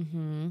table.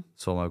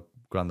 Saw my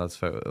granddad's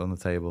photo on the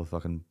table,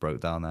 fucking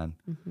broke down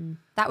then.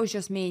 That was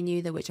just me and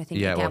you, though, which I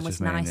think Yeah, it again was was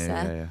just me and you,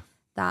 nicer. yeah.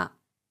 That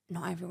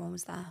not everyone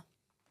was there.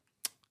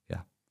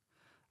 Yeah.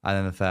 And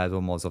then the third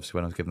one was obviously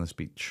when I was giving the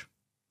speech.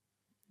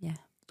 Yeah.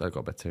 I got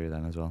a bit teary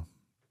then as well.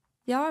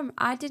 Yeah,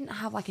 I didn't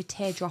have like a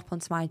tear drop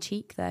onto my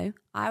cheek though.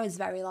 I was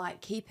very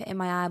like, keep it in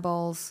my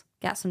eyeballs,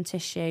 get some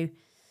tissue.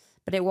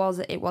 But it was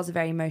a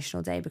very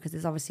emotional day, because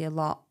there's obviously a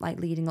lot like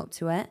leading up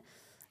to it.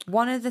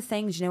 One of the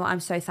things, you know what,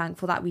 I'm so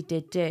thankful that we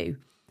did do,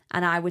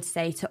 and I would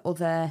say to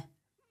other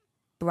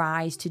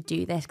brides to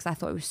do this, because I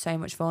thought it was so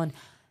much fun.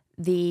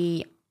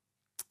 The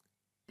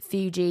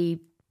Fuji.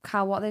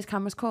 Carl, what are those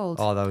cameras called?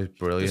 Oh, that was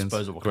brilliant.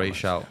 Disposable Great cameras.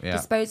 shout.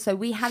 Yeah. So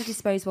we had a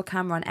disposable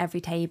camera on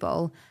every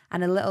table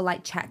and a little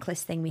like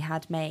checklist thing we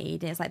had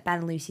made. And it's like Ben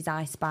and Lucy's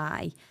I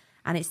Spy.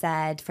 And it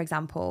said, for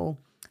example,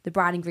 the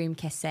bride and groom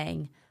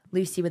kissing,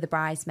 Lucy with the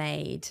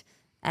bridesmaid,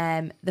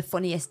 the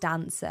funniest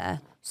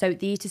dancer. So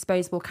these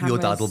disposable cameras. Your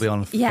dad will be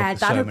on. Yeah,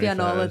 so dad would be many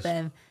on all of photos.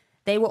 them.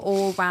 They were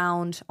all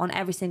round on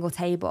every single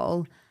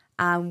table.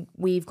 And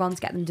we've gone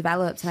to get them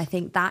developed. And I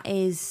think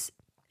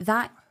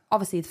that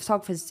obviously the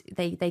photographers,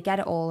 they get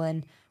it all.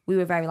 And we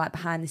were very like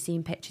behind the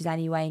scene pictures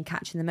anyway and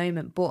catching the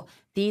moment. But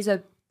these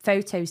are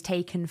photos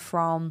taken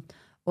from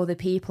other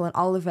people. And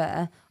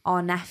Oliver,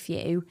 our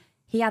nephew,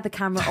 he had the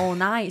camera all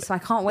night. So I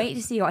can't wait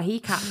to see what he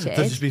captured.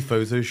 There'll just be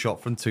photos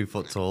shot from 2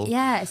 foot tall.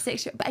 Yeah, a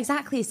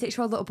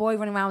 6-year-old little boy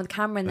running around with a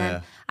camera. And then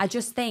Yeah. I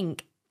just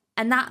think,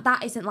 and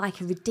that isn't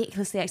like a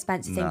ridiculously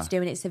expensive thing Nah. to do.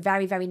 And it's a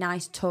very, very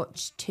nice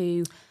touch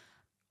to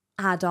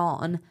add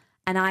on.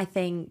 And I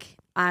think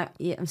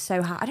I'm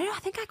so happy. I don't know. I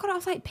think I got it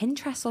off like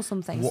Pinterest or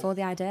something. Saw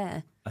the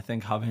idea. I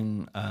think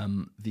having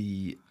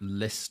the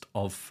list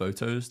of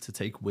photos to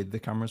take with the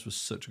cameras was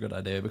such a good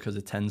idea because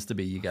it tends to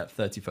be you get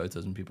 30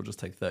 photos and people just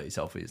take 30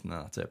 selfies and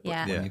that's it. But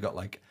Yeah. when Yeah. you got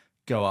like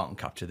go out and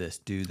capture this,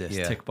 do this,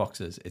 Yeah. tick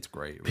boxes, it's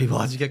great. Really. People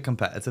actually get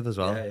competitive as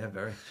well. yeah,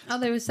 very. Oh,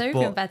 they were so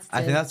But competitive.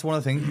 I think that's one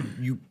of the things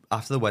you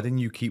after the wedding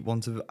you keep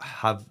wanting to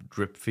have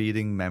drip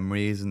feeding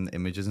memories and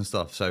images and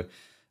stuff. So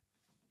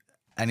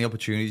any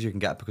opportunities you can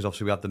get, because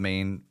obviously we had the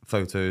main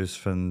photos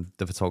from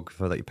the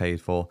photographer that you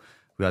paid for.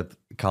 We had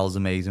Carl's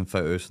amazing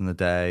photos from the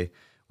day.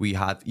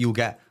 You'll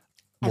get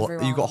you got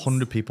Everyone's.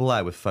 100 people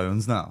there with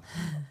phones now,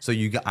 so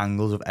you get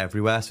angles of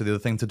everywhere. So the other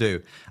thing to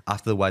do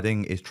after the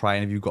wedding is try,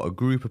 and if you've got a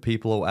group of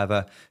people or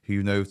whatever who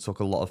you know took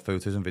a lot of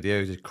photos and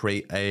videos, is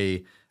create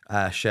a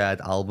shared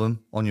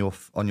album on your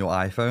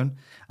iPhone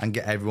and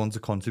get everyone to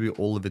contribute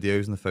all the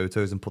videos and the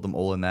photos and put them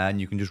all in there,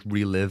 and you can just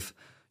relive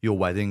your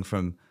wedding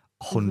from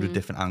 100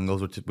 different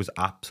angles, which was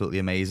absolutely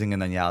amazing.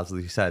 And then yeah, as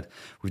you said,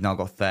 we've now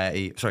got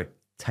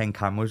 10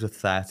 cameras with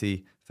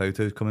 30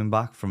 photos coming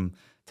back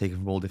taken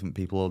from all different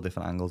people, all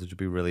different angles, which would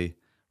be really,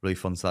 really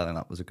fun. So I think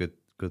that was a good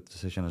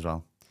decision as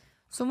well.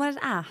 Someone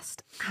had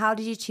asked, how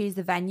did you choose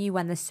the venue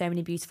when there's so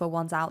many beautiful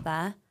ones out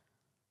there?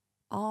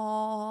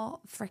 Our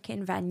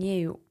freaking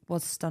venue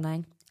was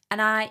stunning.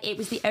 And it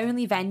was the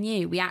only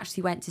venue we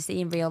actually went to see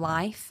in real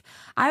life.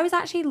 I was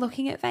actually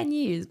looking at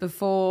venues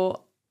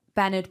before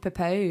Ben had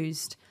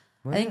proposed.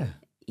 I think,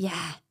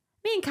 yeah.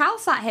 Me and Cal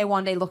sat here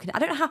one day looking. I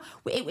don't know how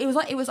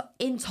it was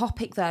in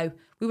topic though.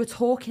 We were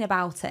talking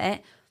about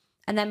it,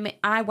 and then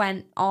I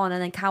went on, and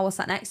then Cal was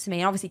sat next to me,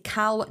 and obviously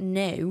Cal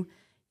knew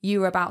you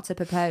were about to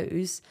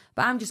propose,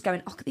 but I'm just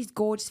going, oh, look at these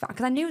gorgeous,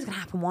 because I knew it was going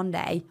to happen one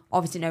day.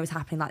 Obviously, know it was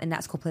happening like the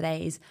next couple of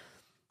days.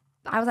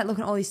 But I was like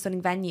looking at all these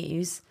stunning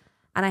venues,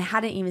 and I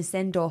hadn't even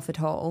seen Dorford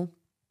Hall.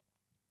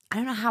 I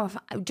don't know how.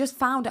 I just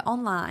found it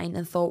online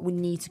and thought we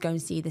need to go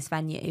and see this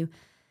venue.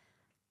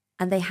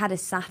 And they had a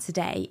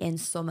Saturday in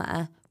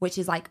summer, which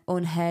is like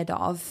unheard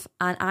of.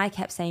 And I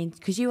kept saying,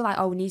 because you were like,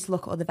 oh, we need to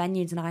look at other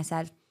venues. And I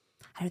said,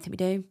 I don't think we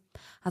do. I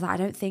was like, I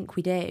don't think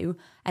we do.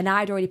 And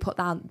I'd already put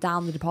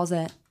down the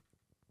deposit.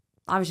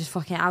 I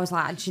was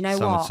like, do you know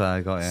So what? much so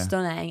I got, yeah.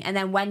 Stunning. And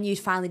then when you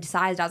finally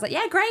decided, I was like,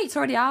 yeah, great, it's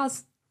already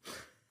ours.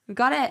 We've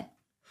got it.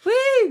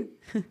 Woo!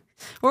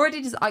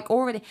 already.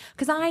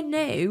 Because I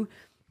knew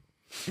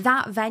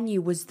that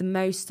venue was the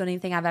most stunning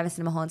thing I've ever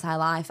seen in my whole entire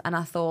life. And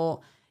I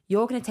thought,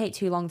 you're going to take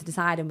too long to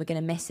decide and we're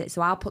going to miss it.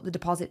 So I'll put the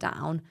deposit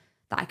down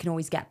that I can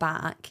always get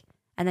back.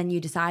 And then you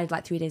decided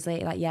like 3 days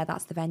later, like, yeah,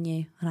 that's the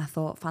venue. And I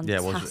thought,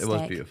 fantastic. Yeah, it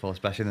was beautiful,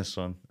 especially in the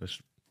sun. It was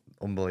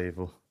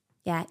unbelievable.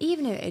 Yeah,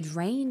 even if it had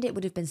rained, it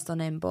would have been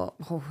stunning. But,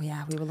 oh,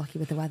 yeah, we were lucky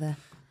with the weather.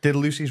 Did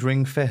Lucy's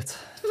ring fit?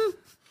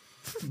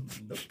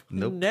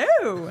 Nope.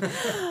 No.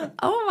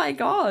 Oh, my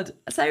God.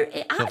 So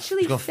it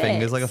actually She's got fits.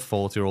 fingers like a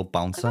 40-year-old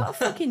bouncer. I've got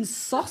fucking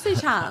sausage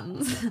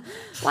hands.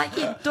 Like,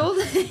 it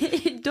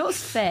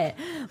does fit.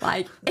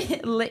 Like,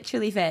 it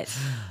literally fits.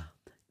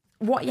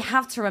 What you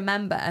have to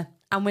remember,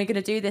 and we're going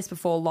to do this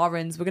before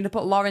Lauren's, we're going to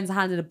put Lauren's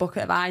hand in a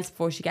bucket of ice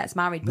before she gets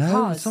married. Because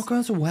No, it's not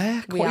going to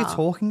work. What are you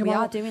talking about? We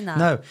are doing that.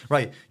 No,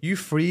 right. You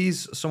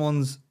freeze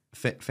someone's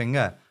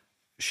finger,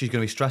 she's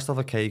going to be stressed off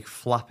a cake,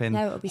 flapping,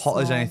 No, it'll be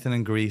hot as small. anything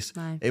in grease.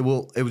 No.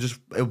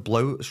 It'll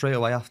blow straight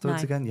away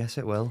afterwards No. again. Yes,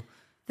 it will.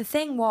 The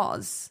thing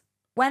was,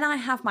 when I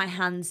have my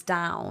hands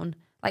down,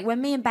 like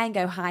when me and Ben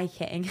go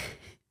hiking,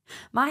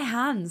 my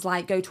hands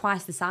like go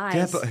twice the size.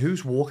 Yeah, but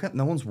who's walking?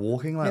 No one's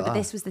walking like No, but that.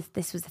 this was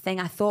the thing.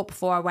 I thought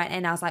before I went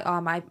in, I was like, oh,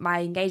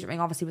 my engagement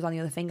ring obviously was on the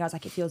other finger. I was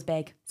like, it feels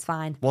big. It's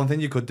fine. One thing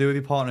you could do with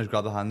your partner is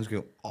grab the hands,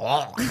 go,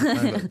 oh,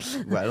 and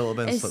wet a little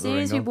bit and As slip the soon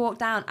ring as we on. walked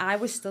down, I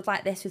was stood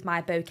like this with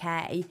my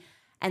bouquet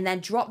and then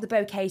dropped the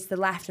bouquet to the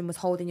left and was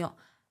holding your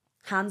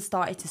hands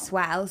started to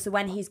swell. So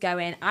when he's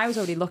going, I was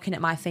already looking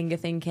at my finger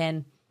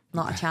thinking,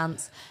 not a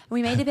chance. And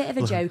we made a bit of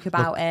a joke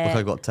about it. Look,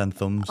 I got 10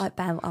 thumbs. Like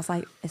Ben, I was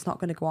like, it's not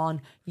going to go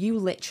on. You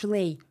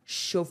literally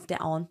shoved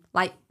it on.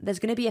 Like, there's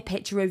going to be a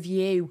picture of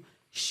you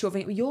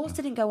shoving it. Yours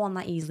didn't go on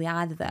that easily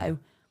either, though.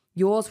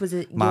 Yours was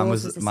a Mine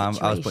yours was a mine. I was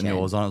putting situation.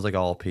 yours on. It was like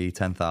RP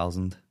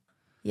 10,000.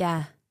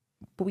 Yeah,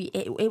 but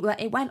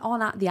it went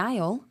on at the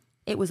aisle.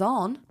 It was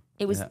on.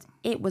 It was Yeah.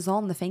 it was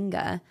on the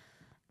finger.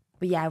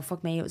 But yeah,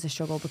 fuck me, it was a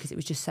struggle because it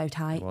was just so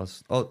tight. It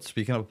was. Oh,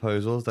 speaking of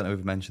proposals, don't know if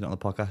we've mentioned it on the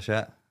podcast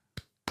yet.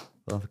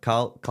 Well,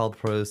 Carl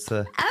proposed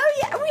to Oh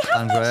yeah, we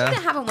have Andrea. mentioned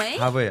it, haven't we?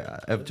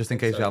 Have we? Just in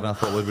case we haven't, I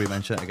thought we'd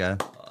re-mention it again.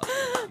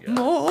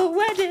 More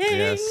weddings.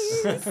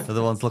 Yes. They're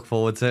the ones to look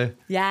forward to.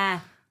 Yeah.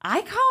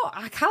 I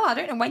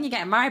don't know when you're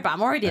getting married, but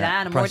I'm already there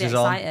and I'm already Pressure's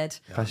on. excited.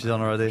 Pressure's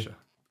on already.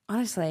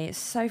 Honestly, it's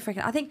so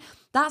freaking. I think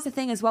that's the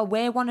thing as well.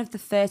 We're one of the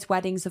first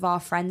weddings of our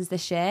friends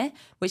this year,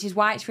 which is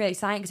why it's really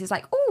exciting because it's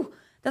like, oh,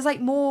 there's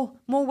like more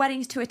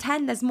weddings to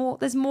attend. There's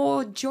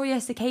more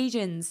joyous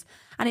occasions,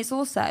 and it's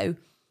also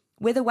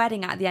with a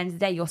wedding at the end of the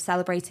day, you're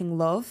celebrating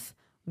love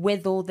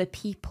with all the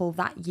people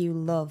that you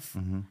love,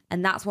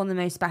 and that's one of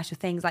the most special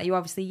things. Like you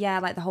obviously,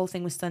 like the whole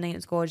thing was stunning. It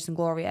was gorgeous and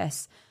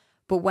glorious,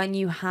 but when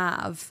you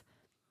have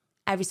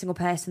every single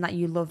person that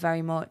you love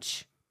very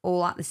much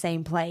all at the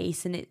same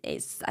place, and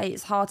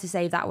it's hard to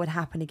say if that would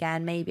happen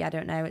again. Maybe, I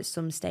don't know, at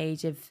some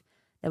stage if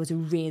there was a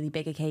really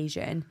big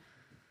occasion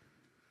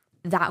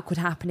that could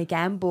happen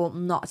again, but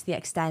not to the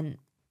extent.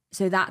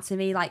 So that to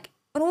me, like,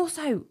 and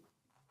also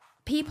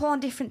people on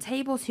different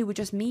tables who were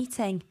just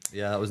meeting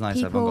Yeah, that was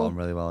nice. Everyone got on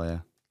really well. Yeah.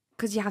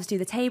 because you have to do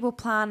the table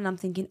plan, and I'm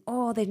thinking,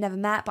 oh, they've never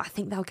met, but I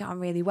think they'll get on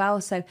really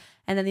well. So,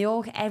 and then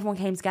everyone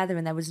came together,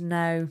 and there was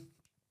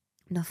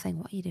nothing.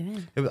 What are you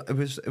doing?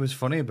 It was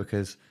funny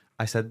because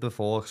I said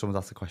before, someone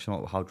asked the question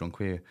about how drunk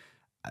were you.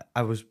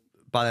 I was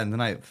by the end of the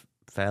night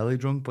fairly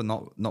drunk, but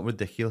not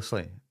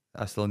ridiculously.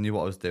 I still knew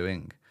what I was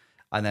doing.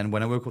 And then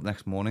when I woke up the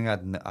next morning,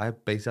 I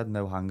basically had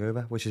no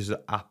hangover, which is an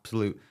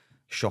absolute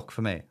shock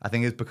for me. I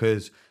think it's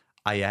because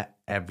I ate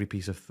every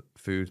piece of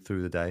food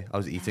through the day. I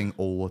was eating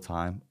all the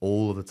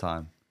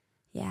time.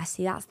 Yeah,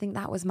 see, I think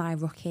that was my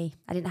rookie.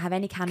 I didn't have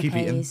any Keep eating,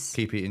 canapes.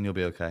 you'll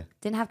be okay.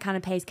 Didn't have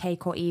canapes,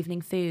 cake, or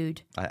evening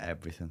food. I ate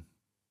everything.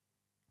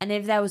 And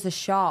if there was a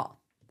shot,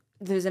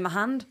 there was in my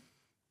hand.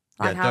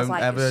 Like, I was don't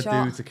like, ever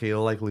shot. do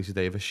tequila like Lucy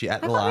Davis. She ate I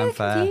the got lime really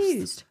first,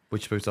 confused.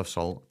 which is supposed to have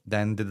salt,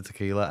 then did the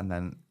tequila, and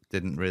then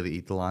didn't really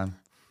eat the lime.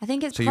 I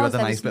think it's So you had because the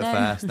there nice was bit no,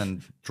 first,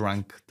 then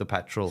drank the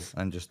petrol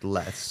and just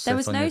let it sit there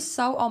was on no you.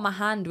 salt on my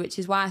hand, which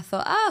is why I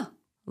thought, oh,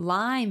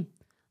 lime.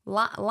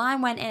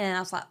 Lime went in, and I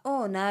was like,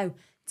 oh no,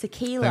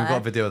 tequila. Then we've got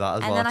a video of that as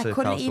and well. then I too.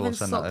 couldn't Council will even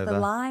send that suck the over.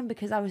 lime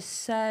because I was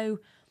so.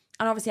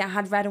 And obviously, I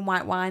had red and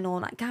white wine all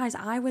night. Guys,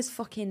 I was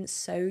fucking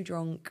so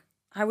drunk.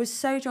 I was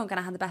so drunk, and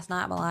I had the best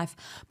night of my life.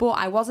 But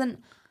I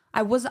wasn't.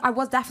 I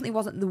definitely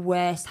wasn't the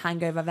worst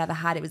hangover I've ever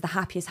had. It was the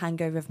happiest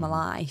hangover of my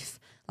life.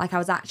 Like, I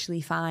was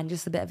actually fine,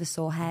 just a bit of a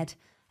sore head.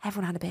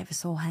 Everyone had a bit of a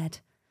sore head.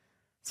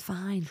 It's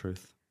fine.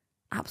 Truth.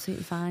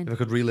 Absolutely fine. If I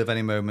could relive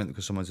any moment,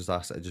 because someone just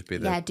asked, it'd just be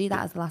the Do that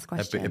as the last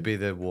question. It'd be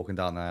the walking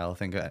down the aisle. I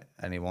think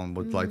anyone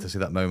would like to see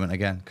that moment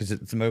again, because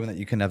it's a moment that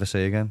you can never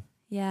see again.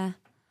 Yeah.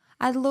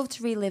 I'd love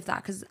to relive that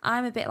because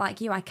I'm a bit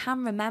like you. I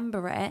can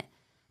remember it,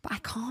 but I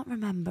can't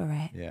remember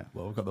it. Yeah.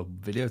 Well, we've got the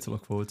video to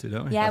look forward to,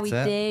 don't we? Yeah, That's we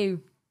it.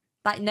 do.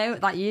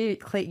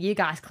 You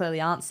guys clearly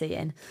aren't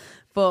seeing,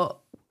 but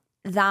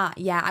that,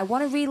 I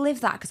want to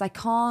relive that because I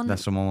can't.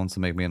 Unless someone wants to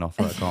make me an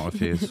offer, I can't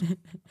refuse.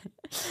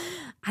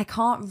 I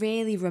can't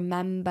really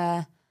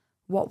remember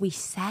what we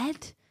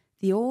said,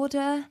 the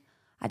order.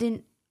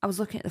 I was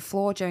looking at the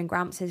floor during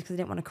Gramps' because I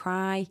didn't want to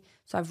cry.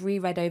 So I've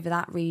reread over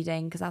that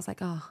reading because I was like,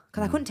 because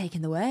I couldn't take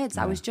in the words.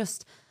 I was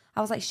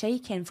like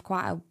shaking for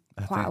quite a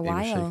I think while. he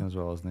was shaking as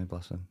well, wasn't he?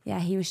 Bless him. Yeah,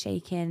 he was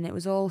shaking. It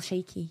was all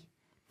shaky.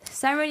 The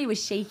ceremony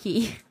was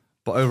shaky.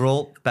 But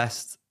overall,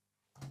 best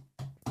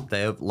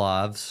day of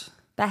lives.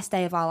 Best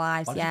day of our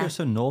lives, Why did you go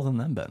so northern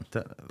then, Ben?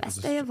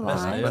 Best day of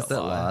Best day lives. Best day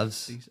of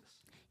lives. Jesus.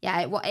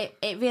 Yeah,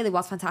 it really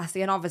was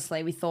fantastic. And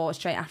obviously, we thought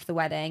straight after the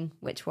wedding,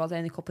 which was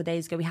only a couple of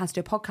days ago, we had to do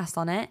a podcast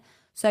on it.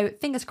 So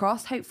fingers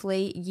crossed,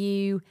 hopefully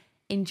you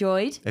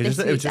enjoyed It this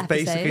was week's just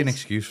basically an episode.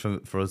 excuse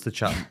for us to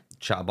chat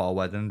about our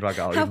wedding, drag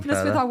it out Helping even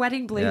us with further. our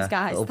wedding blues,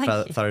 guys. Little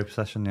Thank you. therapy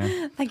session,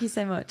 yeah. Thank you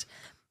so much.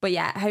 But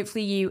yeah,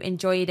 hopefully you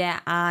enjoyed it.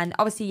 And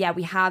obviously,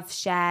 we have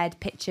shared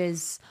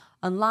pictures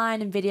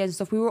online and videos and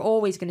stuff. We were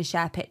always going to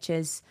share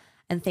pictures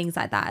and things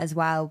like that as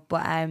well.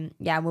 But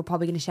we're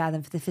probably going to share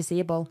them for the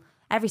foreseeable.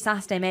 Every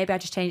Saturday, maybe I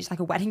just change it to like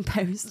a wedding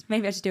post.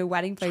 Maybe I just do a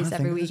wedding I post don't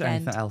every think there's weekend.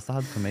 anything else to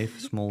add for me for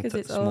small 'Cause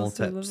tips. it's Small all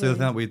so tips. The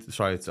other lovely.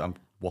 thing that I'm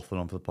waffling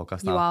on for the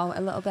podcast You now. are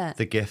a little bit.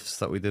 The gifts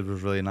that we did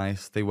was really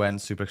nice. They weren't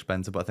super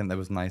expensive, but I think it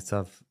was nice to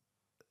have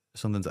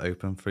something to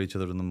open for each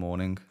other in the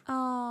morning.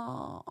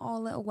 Oh, our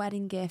little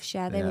wedding gifts.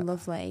 Yeah, they were Yeah.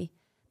 lovely.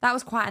 That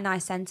was quite a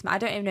nice sentiment. I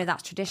don't even know if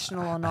that's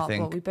traditional or not,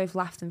 think but we both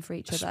laughed them for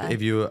each other.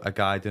 If you were a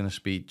guy doing a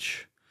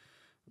speech,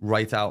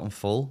 write it out in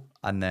full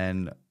and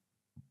then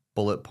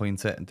bullet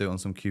point it and do it on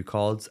some cue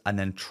cards, and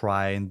then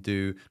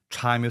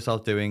time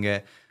yourself doing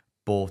it,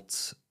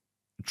 but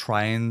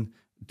try and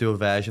do a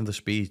version of the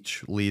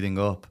speech leading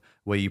up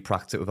where you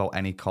practice it without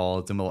any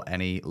cards and without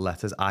any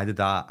letters. I did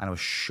that and I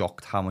was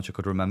shocked how much I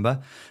could remember,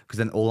 because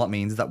then all that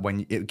means is that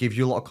when it gives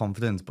you a lot of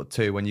confidence, but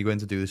two, when you go in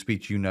to do the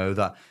speech, you know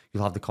that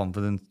you'll have the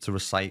confidence to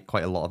recite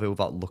quite a lot of it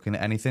without looking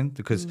at anything,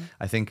 because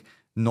I think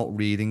not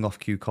reading off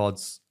cue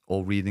cards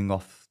or reading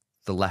off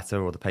the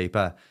letter or the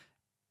paper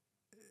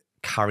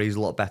carries a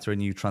lot better in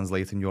you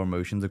translating your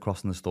emotions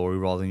across in the story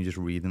rather than you just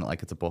reading it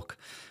like it's a book.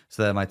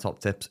 So they're my top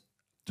tips.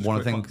 Just One a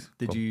of the quick things one.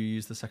 Did you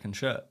use the second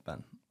shirt,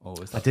 Ben? Or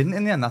was that... I didn't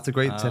in the end. That's a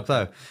great tip, okay.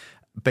 though.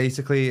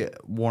 Basically,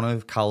 one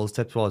of Cal's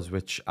tips was,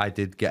 which I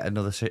did get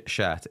another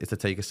shirt, is to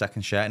take a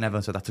second shirt. And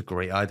everyone said that's a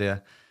great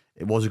idea.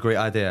 It was a great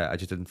idea. I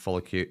just didn't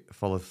follow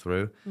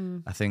through.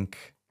 I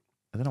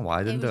don't know why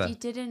I didn't do it. You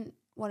didn't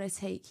want to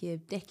take your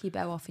dicky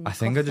bow off in your I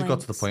think I just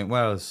got to the cufflinks. point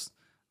where I was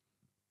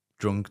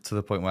drunk to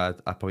the point where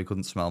I probably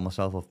couldn't smell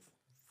myself or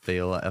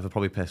feel it. I've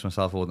probably pissed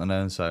myself, I wouldn't have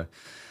known. So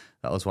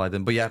that was why I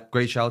didn't. But yeah,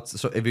 great shout.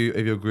 So if you're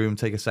a groom,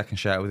 take a second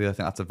shirt with you. I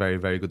think that's a very,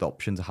 very good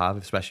option to have,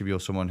 especially if you're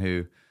someone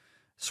who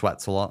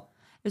sweats a lot.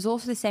 It was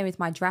also the same with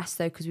my dress,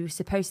 though, because we were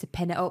supposed to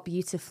pin it up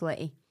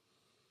beautifully.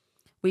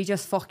 We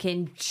just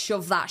fucking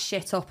shoved that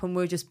shit up and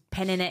we were just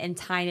pinning it and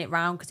tying it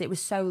round because it was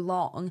so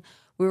long.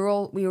 We were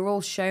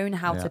all shown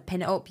how to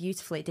pin it up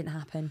beautifully. It didn't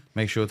happen.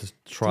 Make sure to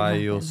try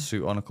Didn't your happen.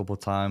 suit on a couple of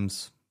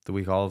times the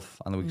week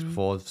of and the weeks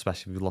before,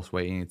 especially if you've lost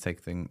weight and you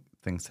take things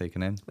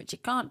taken in. Which you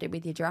can't do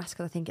with your dress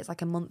because I think it's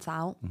like a month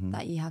out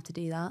that you have to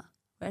do that.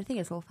 But I think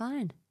it's all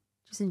fine.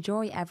 Just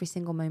enjoy every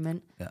single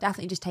moment. Yeah.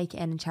 Definitely just take it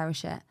in and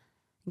cherish it.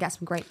 And get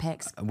some great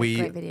pics, We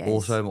great videos.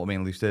 also, what me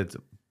and Luce did,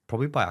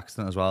 probably by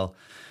accident as well,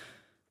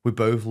 we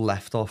both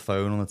left our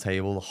phone on the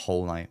table the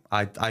whole night.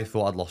 I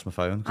thought I'd lost my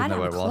phone, I didn't know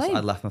where it didn't have was. a clue.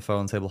 I left my phone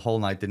on the table the whole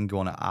night, didn't go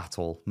on it at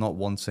all. Not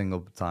one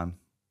single time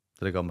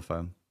did I go on my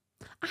phone.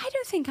 I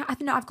don't think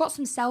I've got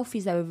some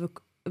selfies though of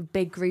a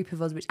big group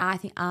of us, which I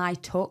think I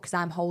took because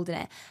I'm holding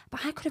it.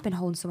 But I could have been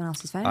holding someone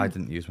else's phone. I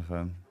didn't use my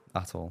phone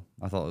at all.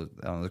 I thought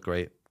it was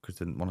great because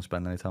I didn't want to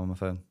spend any time on my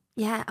phone.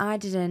 Yeah, I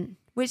didn't.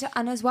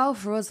 And as well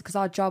for us, because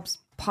our job's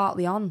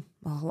partly on,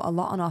 well, a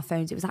lot on our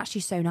phones, it was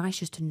actually so nice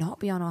just to not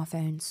be on our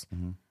phones.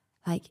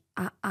 Like,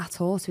 at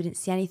all. So we didn't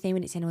see anything, we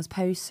didn't see anyone's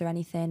posts or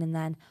anything. And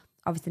then,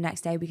 obviously, the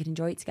next day we could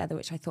enjoy it together,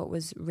 which I thought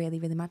was really,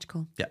 really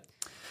magical. Yeah.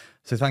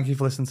 So thank you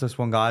for listening to this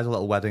one, guys. A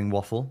little wedding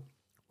waffle.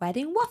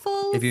 Wedding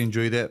waffles! If you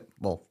enjoyed it,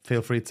 well,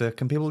 feel free to...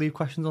 Can people leave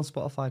questions on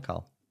Spotify,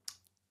 Cal?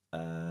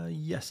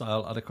 Yes,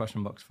 I'll add a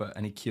question box for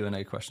any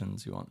Q&A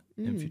questions you want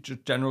in future.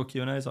 General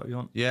Q&A, is that what you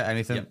want? Yeah,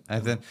 anything. Yeah,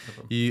 anything. no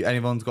problem.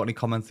 Anyone's got any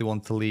comments they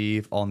want to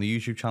leave on the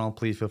YouTube channel,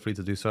 please feel free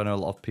to do so. I know a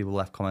lot of people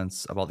left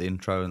comments about the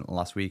intro in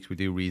last week. We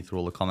do read through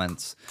all the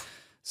comments.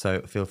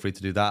 So feel free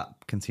to do that.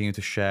 Continue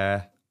to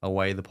share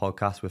away the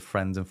podcast with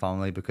friends and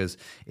family because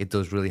it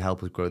does really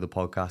help us grow the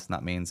podcast. And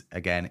that means,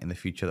 again, in the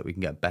future that we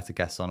can get better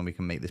guests on and we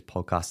can make this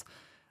podcast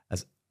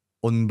as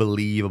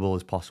unbelievable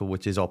as possible,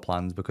 which is our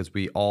plans, because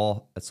we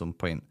are at some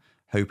point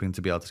hoping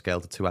to be able to scale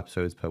to 2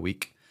 episodes per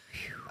week.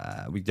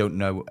 We don't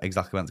know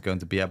exactly when it's going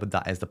to be at, but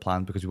that is the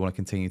plan because we want to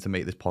continue to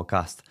make this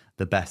podcast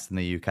the best in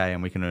the UK,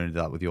 and we can only do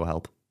that with your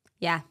help.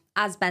 Yeah,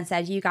 as Ben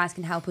said, you guys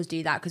can help us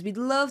do that because we'd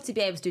love to be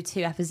able to do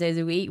 2 episodes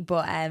a week,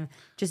 but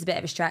just a bit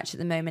of a stretch at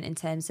the moment in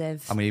terms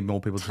of And we need more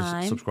people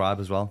time. to subscribe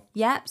as well.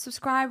 Yep,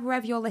 subscribe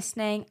wherever you're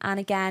listening. And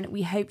again,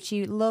 we hope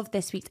you loved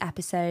this week's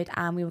episode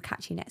and we will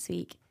catch you next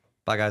week.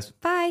 Bye, guys.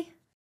 Bye.